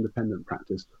practice to independent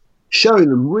practice, showing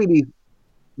them really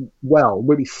well,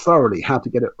 really thoroughly how to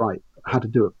get it right, how to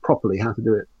do it properly, how to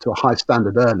do it to a high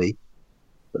standard early,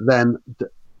 but then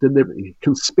deliberately,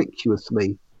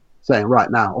 conspicuously saying, right,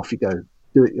 now, off you go,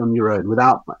 do it on your own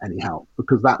without any help,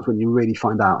 because that's when you really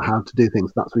find out how to do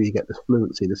things. That's where you get this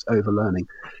fluency, this overlearning.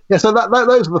 Yeah, so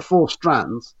those are the 4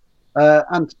 strands.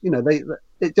 And, you know,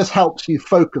 it just helps you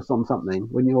focus on something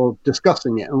when you're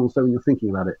discussing it and also when you're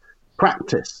thinking about it.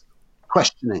 Practice,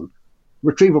 questioning,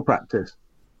 retrieval practice,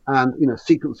 and, you know,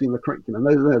 sequencing the curriculum.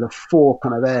 Those are the 4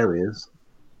 kind of areas.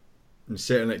 And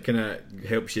certainly it kind of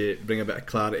helps you bring a bit of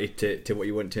clarity to what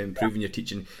you want to improve in your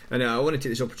teaching. And I want to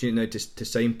take this opportunity now to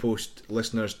signpost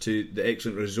listeners to the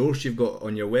excellent resource you've got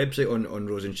on your website on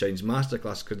Rosenshine's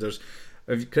Masterclass, because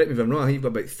correct me if I'm wrong, I think you've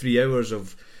got about 3 hours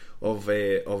of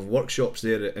workshops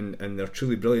there, and they're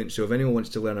truly brilliant. So if anyone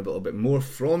wants to learn a little bit more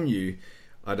from you,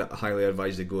 I'd highly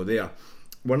advise they go there.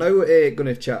 We're now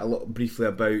going to chat a little briefly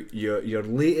about your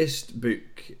latest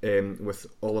book with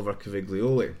Oliver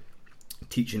Caviglioli,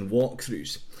 Teaching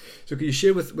Walkthroughs. So can you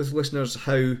share with listeners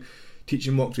how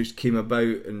Teaching Walkthroughs came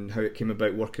about and how it came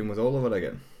about working with Oliver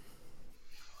again?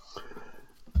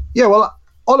 Yeah, well,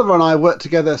 Oliver and I worked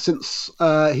together since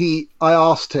I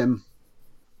asked him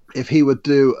if he would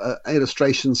do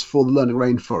illustrations for the Learning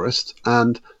Rainforest,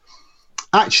 and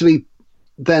actually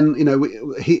then, you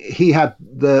know, he had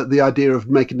the idea of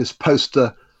making this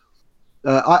poster.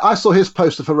 I saw his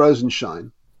poster for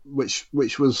Rosenshine, which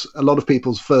was a lot of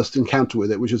people's first encounter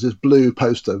with it, which was this blue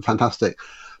poster, fantastic.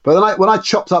 But then when I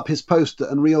chopped up his poster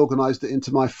and reorganized it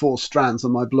into my 4 strands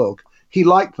on my blog, he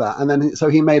liked that, and then so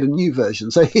he made a new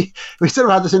version. So we sort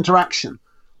of had this interaction,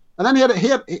 and then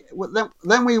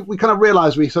then we kind of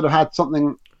realized we sort of had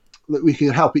something that we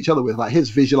could help each other with, like his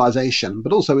visualization,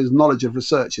 but also his knowledge of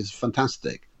research is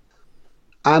fantastic,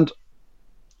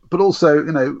 but also,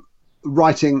 you know,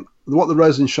 writing. What the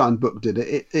Rosenshine book did,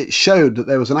 it showed that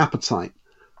there was an appetite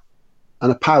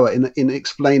and a power in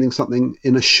explaining something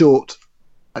in a short,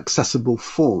 accessible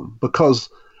form, because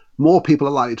more people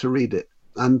are likely to read it.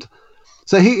 And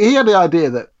so he had the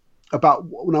idea that about,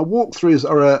 you know, walkthroughs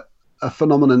are a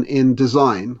phenomenon in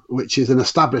design, which is an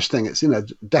established thing. It's, you know,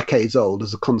 decades old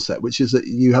as a concept, which is that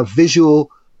you have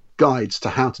visual guides to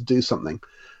how to do something.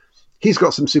 He's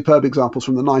got some superb examples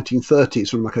from the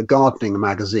 1930s from like a gardening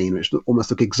magazine, which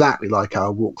almost look exactly like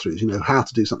our walkthroughs, you know, how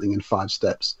to do something in 5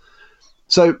 steps.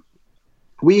 So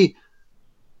we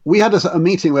had a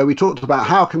meeting where we talked about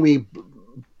how can we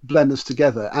blend this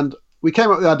together. And we came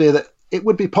up with the idea that it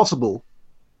would be possible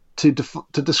to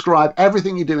describe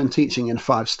everything you do in teaching in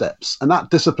 5 steps. And that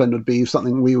discipline would be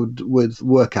something we would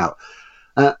work out.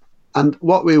 And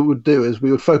what we would do is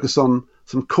we would focus on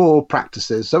some core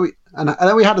practices. So and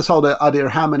then we had this whole idea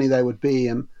of how many there would be,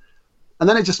 and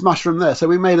then it just mushroomed there. So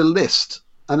we made a list,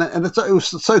 and it was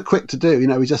so quick to do. You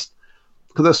know, we just,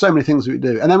 because there's so many things we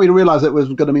do, and then we realised it was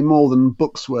going to be more than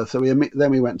books worth. So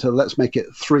then we went to, let's make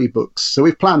it 3 books. So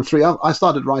we've planned 3. I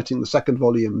started writing the 2nd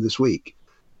volume this week,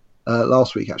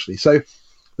 last week actually. So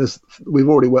we've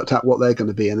already worked out what they're going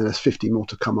to be, and then there's 50 more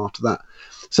to come after that.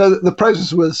 So the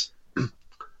process was,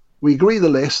 we agree the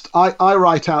list. I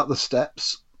write out the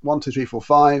steps 1, 2, 3, 4,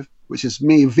 5, which is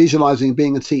me visualizing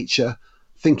being a teacher,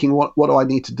 thinking what do I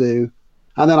need to do,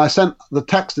 and then I sent the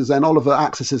text is then Oliver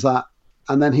accesses that,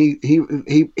 and then he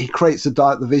creates the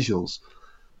visuals,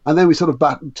 and then we sort of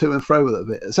back to and fro with it a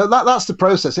bit. So that's the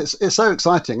process. It's so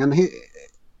exciting, and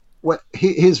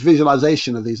his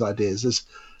visualization of these ideas is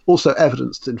also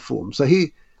evidenced in form. So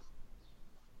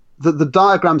the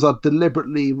diagrams are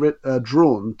deliberately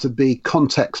drawn to be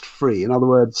context free. In other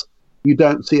words, you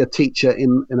don't see a teacher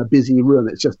in a busy room.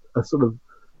 It's just a sort of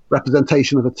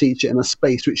representation of a teacher in a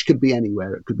space which could be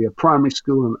anywhere. It could be a primary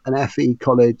school, an FE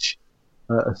college,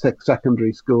 a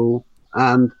secondary school.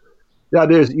 And the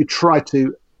idea is that you try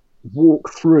to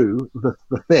walk through the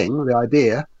thing, the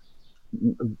idea,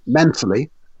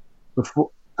 mentally,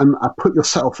 and put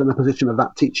yourself in the position of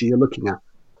that teacher you're looking at.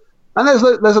 And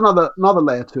there's another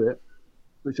layer to it,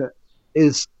 which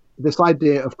is this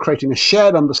idea of creating a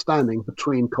shared understanding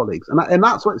between colleagues, and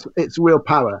that's what its real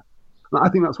power. And I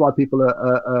think that's why people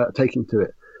are taking to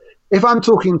it. If I'm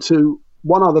talking to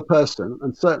one other person,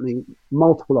 and certainly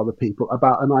multiple other people,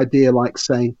 about an idea like,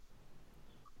 say,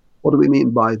 what do we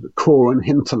mean by the core and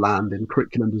hinterland in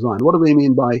curriculum design? What do we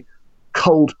mean by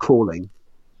cold calling?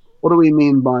 What do we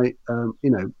mean by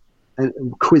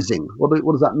and quizzing. What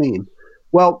does that mean?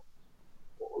 Well,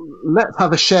 let's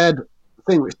have a shared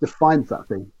thing which defines that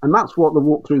thing. And that's what the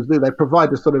walkthroughs do. They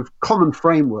provide a sort of common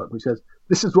framework which says,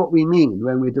 this is what we mean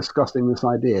when we're discussing this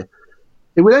idea.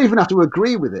 And we don't even have to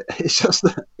agree with it. It's just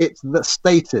that it's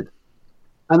stated.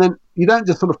 And then you don't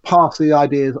just sort of pass the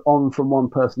ideas on from one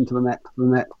person to the next, to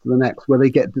the next, to the next, where they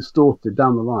get distorted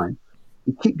down the line.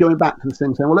 You keep going back to the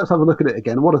thing, saying, well, let's have a look at it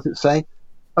again. What does it say?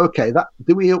 Okay,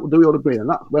 do we all agree? And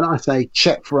that's when I say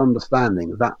check for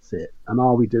understanding, that's it. And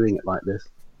are we doing it like this?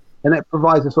 And it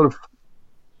provides a sort of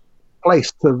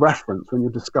place to reference when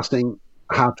you're discussing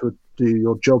how to do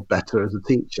your job better as a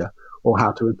teacher or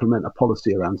how to implement a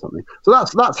policy around something. So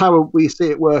that's how we see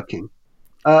it working.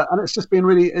 And it's just been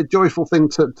really a joyful thing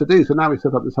to do. So now we've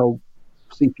set up this whole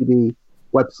CPD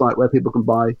website where people can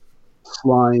buy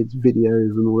slides,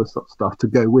 videos, and all this sort of stuff to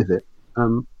go with it.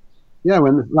 And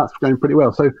that's going pretty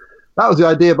well. So that was the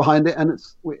idea behind it, and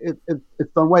it's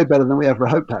done way better than we ever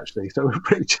hoped, actually. So we're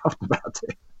pretty chuffed about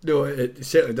it. No, it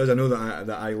certainly does. I know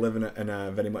that I live in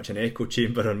a very much an echo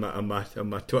chamber on my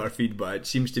Twitter feed, but it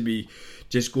seems to be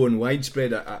just going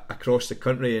widespread across the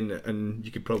country, and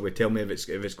you could probably tell me if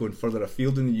it's going further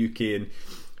afield in the UK, and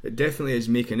it definitely is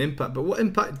making an impact. But what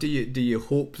impact do you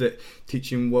hope that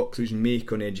teaching walkthroughs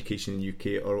make on education in the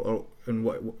UK, or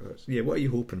what are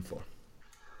you hoping for?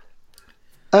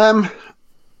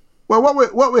 Well,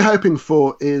 what we're hoping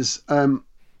for is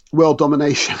world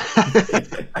domination.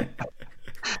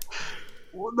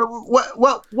 What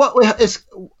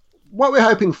we're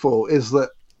hoping for is that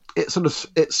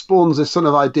it spawns this sort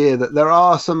of idea that there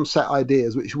are some set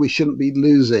ideas which we shouldn't be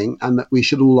losing and that we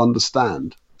should all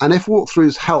understand. And if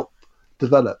walkthroughs help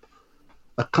develop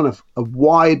a kind of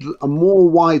a more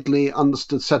widely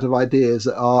understood set of ideas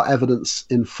that are evidence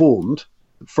informed,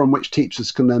 from which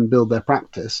teachers can then build their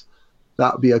practice,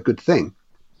 that would be a good thing.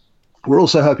 We're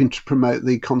also hoping to promote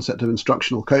the concept of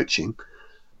instructional coaching,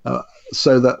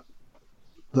 so that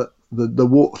the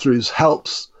walkthroughs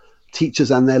helps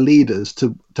teachers and their leaders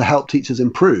to help teachers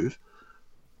improve,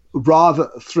 rather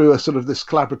through a sort of this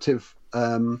collaborative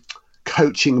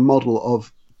coaching model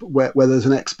of where there's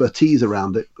an expertise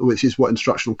around it, which is what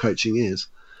instructional coaching is,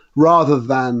 rather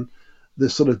than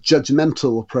this sort of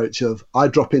judgmental approach of I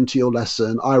drop into your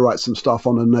lesson, I write some stuff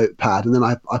on a notepad, and then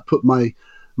I put my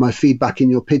feedback in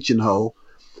your pigeonhole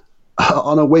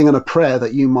on a wing and a prayer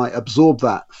that you might absorb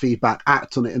that feedback,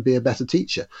 act on it, and be a better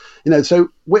teacher. So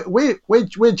we're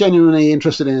genuinely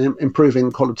interested in improving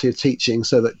the quality of teaching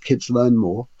so that kids learn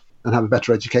more and have a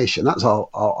better education. That's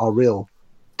our real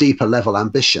deeper level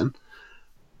ambition.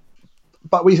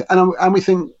 But we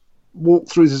think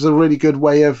walkthroughs is a really good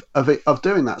way of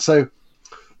doing that. So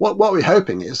what we're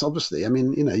hoping is, obviously, I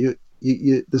mean, you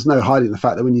there's no hiding the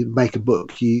fact that when you make a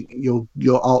book, your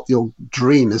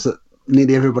dream is that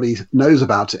nearly everybody knows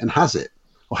about it and has it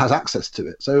or has access to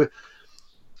it. So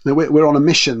we're on a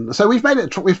mission. So we've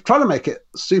tried to make it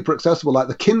super accessible, like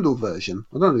the Kindle version.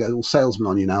 I don't want to go all salesman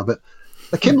on you now, but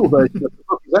the Kindle version of the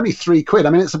book is only £3. I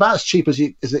mean, it's about as cheap as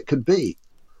it could be.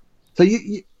 So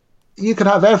you could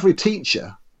have every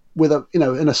teacher with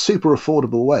in a super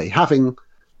affordable way having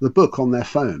the book on their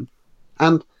phone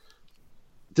and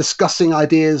discussing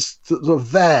ideas sort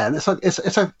of there. And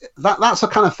that's the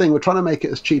kind of thing we're trying to make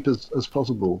it as cheap as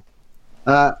possible.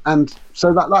 And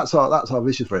so that's our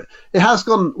vision for it. It has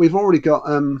gone. We've already got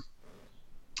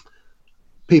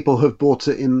people who've bought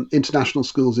it in international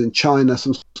schools in China,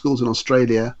 some schools in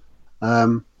Australia,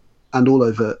 and all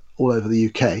over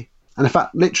the UK. And in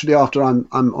fact, literally after I'm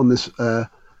on this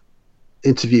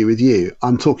interview with you,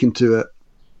 I'm talking to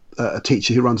a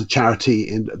teacher who runs a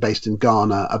charity based in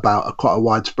Ghana about quite a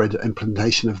widespread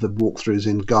implementation of the walkthroughs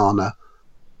in Ghana.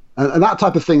 And that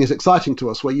type of thing is exciting to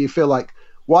us, where you feel like,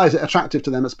 why is it attractive to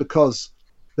them? It's because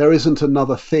there isn't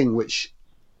another thing which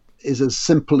is as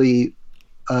simply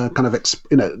kind of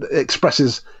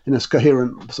expresses in a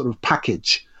coherent sort of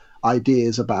package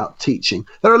ideas about teaching.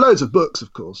 There are loads of books,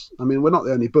 of course. I mean, we're not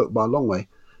the only book by a long way,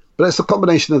 but it's a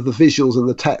combination of the visuals and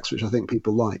the text which I think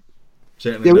people like.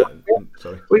 Certainly.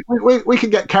 We can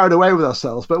get carried away with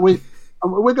ourselves, but we've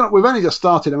only just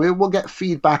started, and we'll get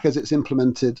feedback as it's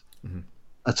implemented. Mm-hmm.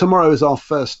 Tomorrow is our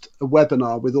first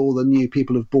webinar with all the new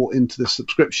people who've bought into this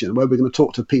subscription, where we're going to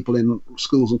talk to people in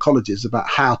schools and colleges about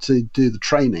how to do the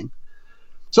training.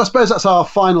 So I suppose that's our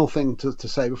final thing to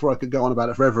say before I could go on about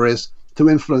it forever, is to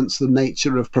influence the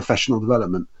nature of professional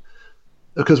development,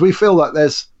 because we feel like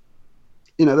there's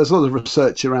a lot of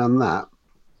research around that,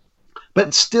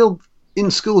 but still in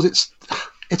schools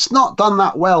it's not done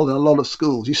that well in a lot of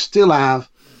schools. You still have,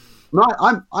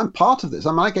 I'm part of this.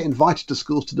 I mean, I get invited to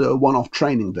schools to do a one-off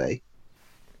training day,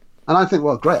 And I think,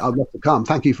 well, great, I'd love to come.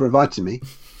 Thank you for inviting me.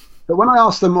 But when I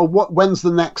ask them, well, when's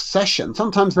the next session?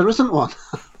 Sometimes there isn't one.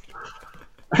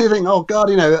 You think, oh God,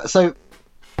 so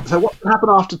what can happen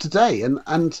after today?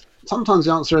 And sometimes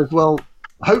the answer is, well,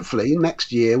 hopefully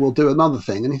next year we'll do another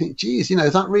thing. And you think, geez,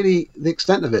 is that really the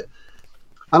extent of it?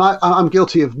 And I'm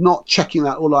guilty of not checking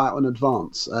that all out in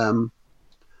advance.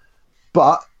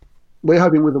 But we're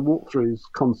hoping with the walkthroughs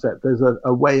concept, there's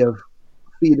a way of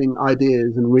feeding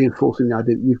ideas and reinforcing the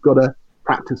idea that you've got to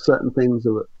practice certain things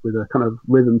with a kind of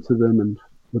rhythm to them and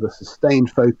with a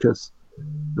sustained focus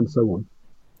and so on.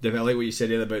 I like what you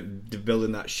said earlier about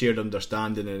building that shared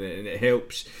understanding, and it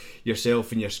helps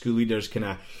yourself and your school leaders kind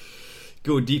of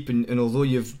go deep. And although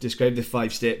you've described the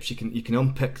 5 steps, you can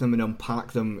unpick them and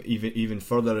unpack them even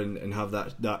further, and have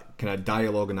that kind of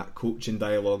dialogue and that coaching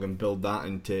dialogue, and build that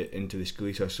into the school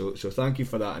leader. So thank you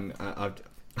for that, and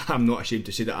I'm not ashamed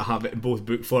to say that I have it in both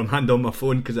book form and on my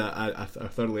phone, because I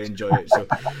thoroughly enjoy it. So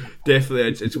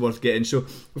definitely it's worth getting. So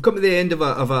we've come to the end of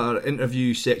our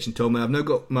interview section, Tom, and I've now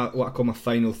got what I call my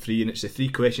final 3, and it's the 3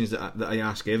 questions that I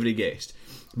ask every guest.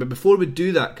 But before we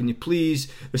do that, can you please,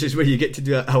 this is where you get to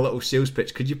do a little sales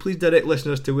pitch, could you please direct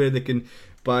listeners to where they can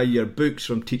buy your books,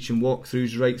 from Teaching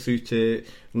Walkthroughs right through to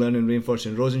Learning Rainforest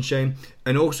and Rosenshine,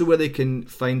 and also where they can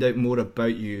find out more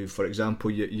about you, for example,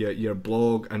 your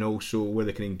blog, and also where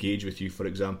they can engage with you, for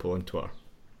example, on Twitter?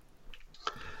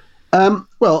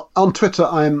 Well, on Twitter,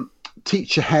 I'm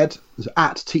Teacherhead,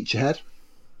 at Teacherhead,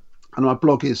 and my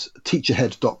blog is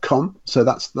teacherhead.com, so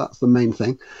that's the main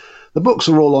thing. The books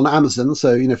are all on Amazon,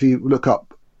 so if you look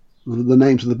up the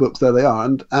names of the books, there they are.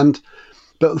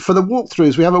 But for the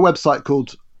walkthroughs, we have a website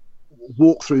called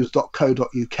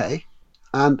walkthroughs.co.uk,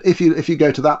 and if you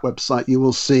go to that website, you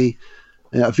will see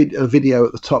a video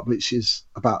at the top, which is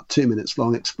about 2 minutes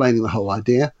long, explaining the whole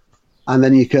idea, and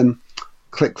then you can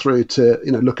click through to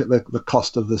look at the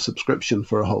cost of the subscription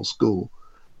for a whole school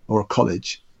or a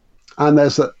college. And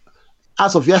there's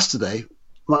as of yesterday,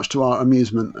 much to our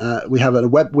amusement, we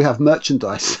have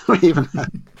merchandise. We even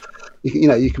have,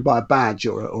 you can buy a badge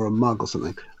or a mug or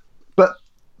something. But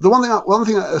the one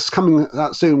thing that's coming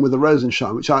out soon with the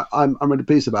Rosenshine, which I'm really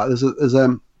pleased about, there's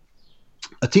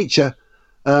a teacher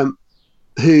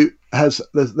who has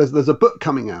there's a book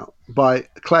coming out by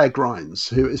Claire Grimes,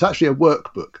 who is actually a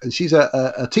workbook, and she's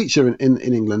a teacher in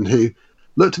England who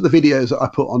looked at the videos that I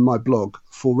put on my blog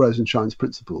for Rosenshine's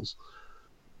Principles.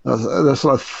 There's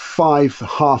sort of 5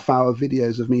 half-hour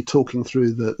videos of me talking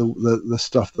through the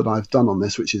stuff that I've done on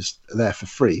this, which is there for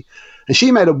free. And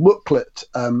she made a booklet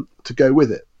to go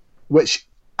with it, which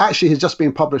actually has just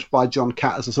been published by John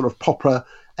Catt as a sort of proper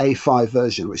A5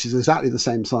 version, which is exactly the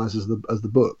same size as the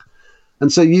book.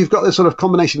 And so you've got this sort of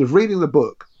combination of reading the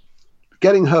book,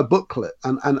 getting her booklet,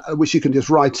 and which you can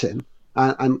just write in,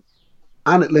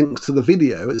 and it links to the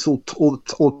video. It's all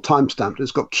time stamped.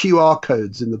 It's got QR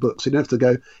codes in the book, so you don't have to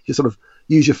go. You sort of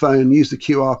use your phone, use the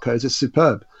QR codes. It's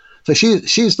superb. So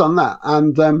she's done that,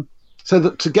 and so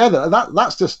that together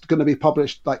that's just going to be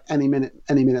published like any minute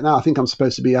now. I think I'm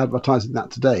supposed to be advertising that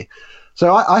today.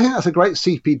 So I think that's a great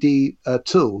CPD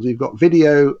tool. You've got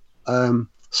video,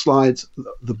 slides,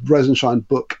 the Rosenshine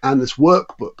book, and this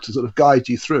workbook to sort of guide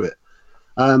you through it.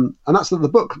 And that's the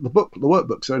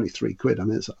workbooks are only £3. I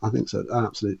mean, I think it's an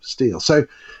absolute steal. So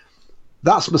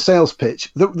that's my sales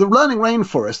pitch. The Learning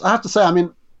Rainforest, I have to say, I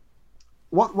mean,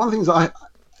 one of the things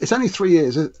it's only 3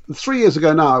 years. 3 years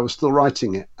ago now, I was still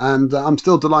writing it, and I'm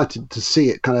still delighted to see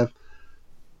it kind of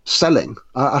selling.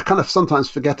 I kind of sometimes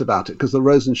forget about it because the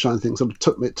Rosenshine thing sort of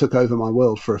took over my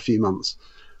world for a few months.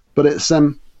 But it's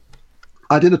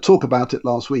I did a talk about it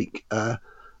last week.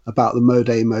 About the Mode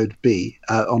A, Mode B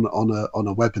on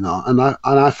a webinar, and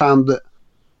I found that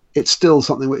it's still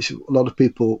something which a lot of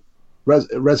people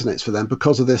resonates for them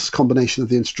because of this combination of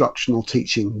the instructional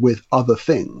teaching with other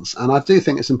things. And I do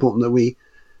think it's important that we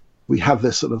have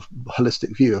this sort of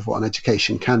holistic view of what an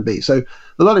education can be. So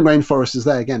the Learning Rainforest is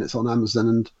there again. It's on Amazon,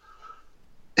 and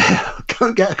go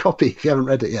and get a copy if you haven't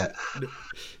read it yet.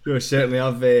 No,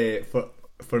 certainly.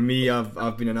 For me,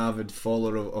 I've been an avid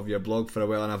follower of your blog for a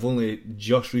while, and I've only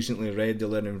just recently read The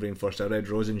Learning Rainforest. I read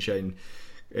Rosenshine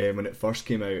when it first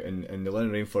came out, and The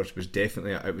Learning Rainforest was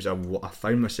definitely, I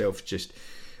found myself just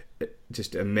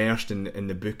immersed in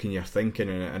the book and your thinking,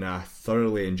 and I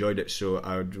thoroughly enjoyed it. So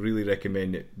I would really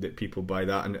recommend that people buy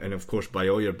that, and of course buy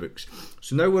all your books.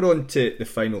 So now we're on to the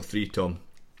final 3, Tom.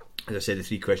 As I said, the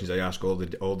 3 questions I ask all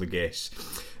the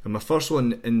guests. And my first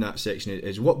one in that section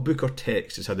is, what book or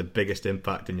text has had the biggest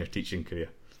impact in your teaching career?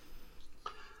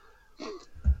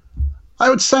 I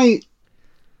would say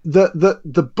that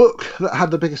the book that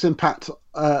had the biggest impact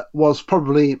was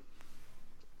probably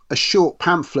a short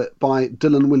pamphlet by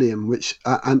Dylan William, which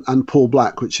and Paul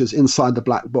Black, which is Inside the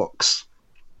Black Box.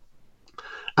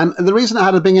 And the reason it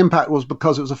had a big impact was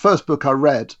because it was the first book I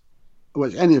read,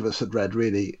 which any of us had read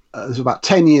really. It was about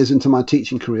 10 years into my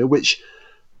teaching career, which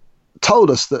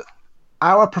told us that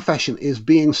our profession is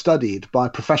being studied by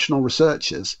professional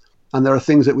researchers, and there are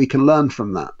things that we can learn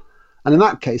from that. And in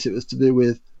that case, it was to do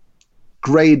with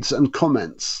grades and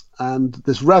comments, and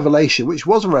this revelation, which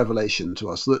was a revelation to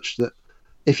us, that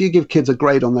if you give kids a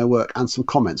grade on their work and some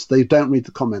comments, they don't read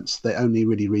the comments, they only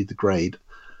really read the grade.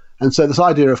 And so this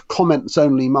idea of comments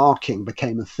only marking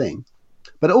became a thing.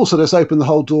 But it also just opened the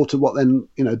whole door to what then,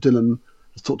 Dylan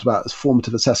has talked about as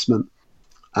formative assessment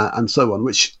and so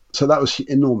on, so that was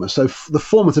enormous. So the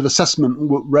formative assessment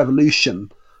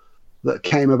revolution that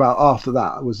came about after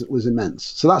that was immense.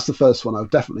 So that's the first one I would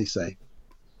definitely say.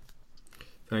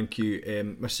 Thank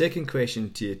you. My second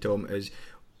question to you, Tom, is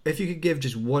if you could give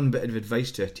just one bit of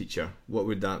advice to a teacher, what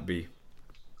would that be?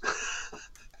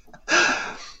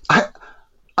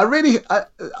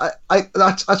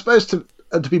 I suppose to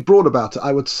be broad about it,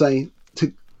 I would say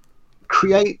to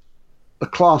create a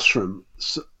classroom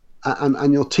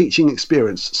and your teaching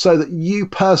experience so that you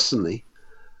personally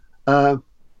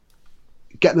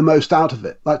get the most out of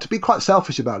it. Like, to be quite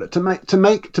selfish about it,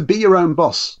 to be your own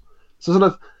boss. So sort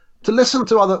of to listen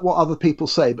to what other people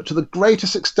say, but to the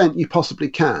greatest extent you possibly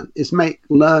can, is make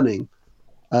learning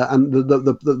and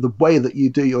the way that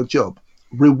you do your job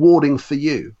rewarding for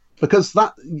you, because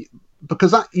that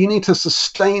you need to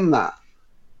sustain that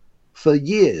for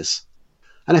years.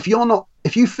 And if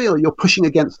you feel you're pushing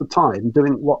against the tide and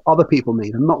doing what other people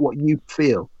need and not what you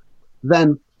feel,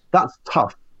 then that's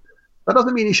tough. That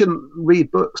doesn't mean you shouldn't read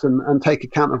books and take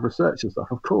account of research and stuff,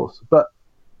 of course, but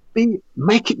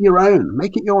make it your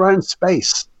own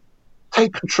space.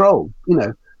 Take control,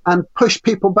 and push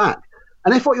people back.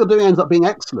 And if what you're doing ends up being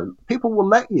excellent, people will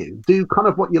let you do kind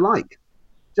of what you like.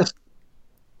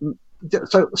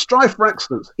 So strive for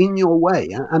excellence in your way,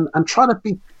 and try to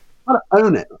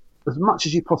own it as much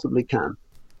as you possibly can.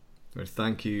 Well,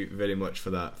 thank you very much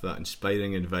for that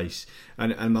inspiring advice.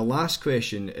 And my last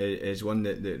question is one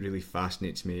that really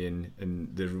fascinates me, and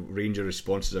the range of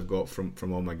responses I've got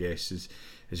from all my guests is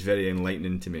very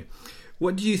enlightening to me.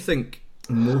 What do you think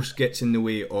most gets in the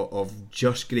way of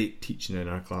just great teaching in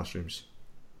our classrooms?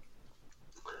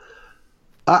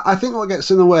 I think what gets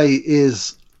in the way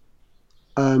is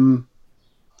quite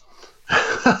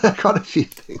a few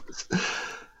things.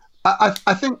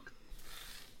 I think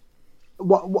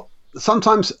what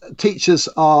sometimes teachers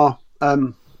are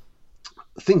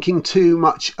thinking too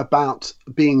much about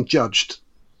being judged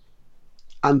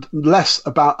and less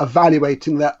about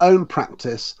evaluating their own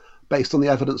practice based on the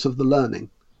evidence of the learning.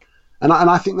 And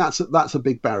I think that's a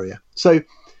big barrier. So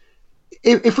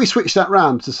if we switch that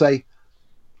round to say,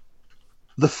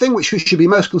 the thing which we should be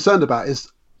most concerned about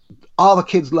is, are the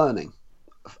kids learning?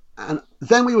 And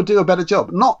then we would do a better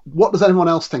job. Not what does anyone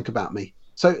else think about me?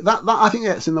 So that I think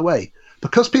gets in the way.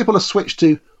 Because people have switched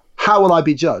to how will I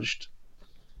be judged,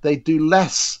 they do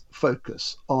less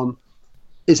focus on,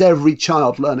 is every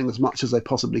child learning as much as they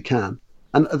possibly can?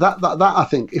 And that I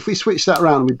think, if we switch that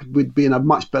around, we'd be in a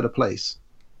much better place.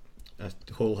 I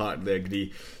wholeheartedly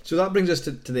agree. So that brings us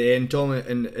to the end, Tom,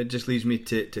 and it just leaves me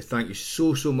to thank you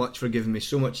so much for giving me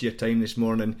so much of your time this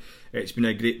morning. It's been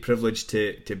a great privilege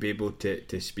to be able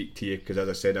to speak to you, because, as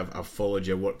I said, I've followed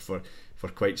your work for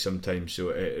quite some time, so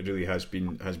it really has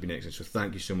been excellent. So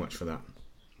thank you so much for that.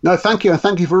 No, thank you, and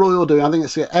thank you for all you're doing. I think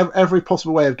it's every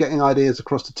possible way of getting ideas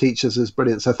across to teachers is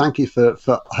brilliant. So thank you for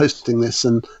hosting this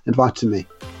and inviting me.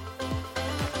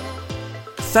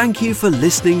 Thank you for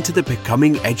listening to the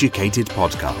Becoming Educated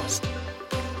podcast.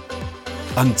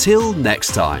 Until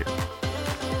next time,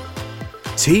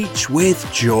 teach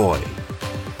with joy.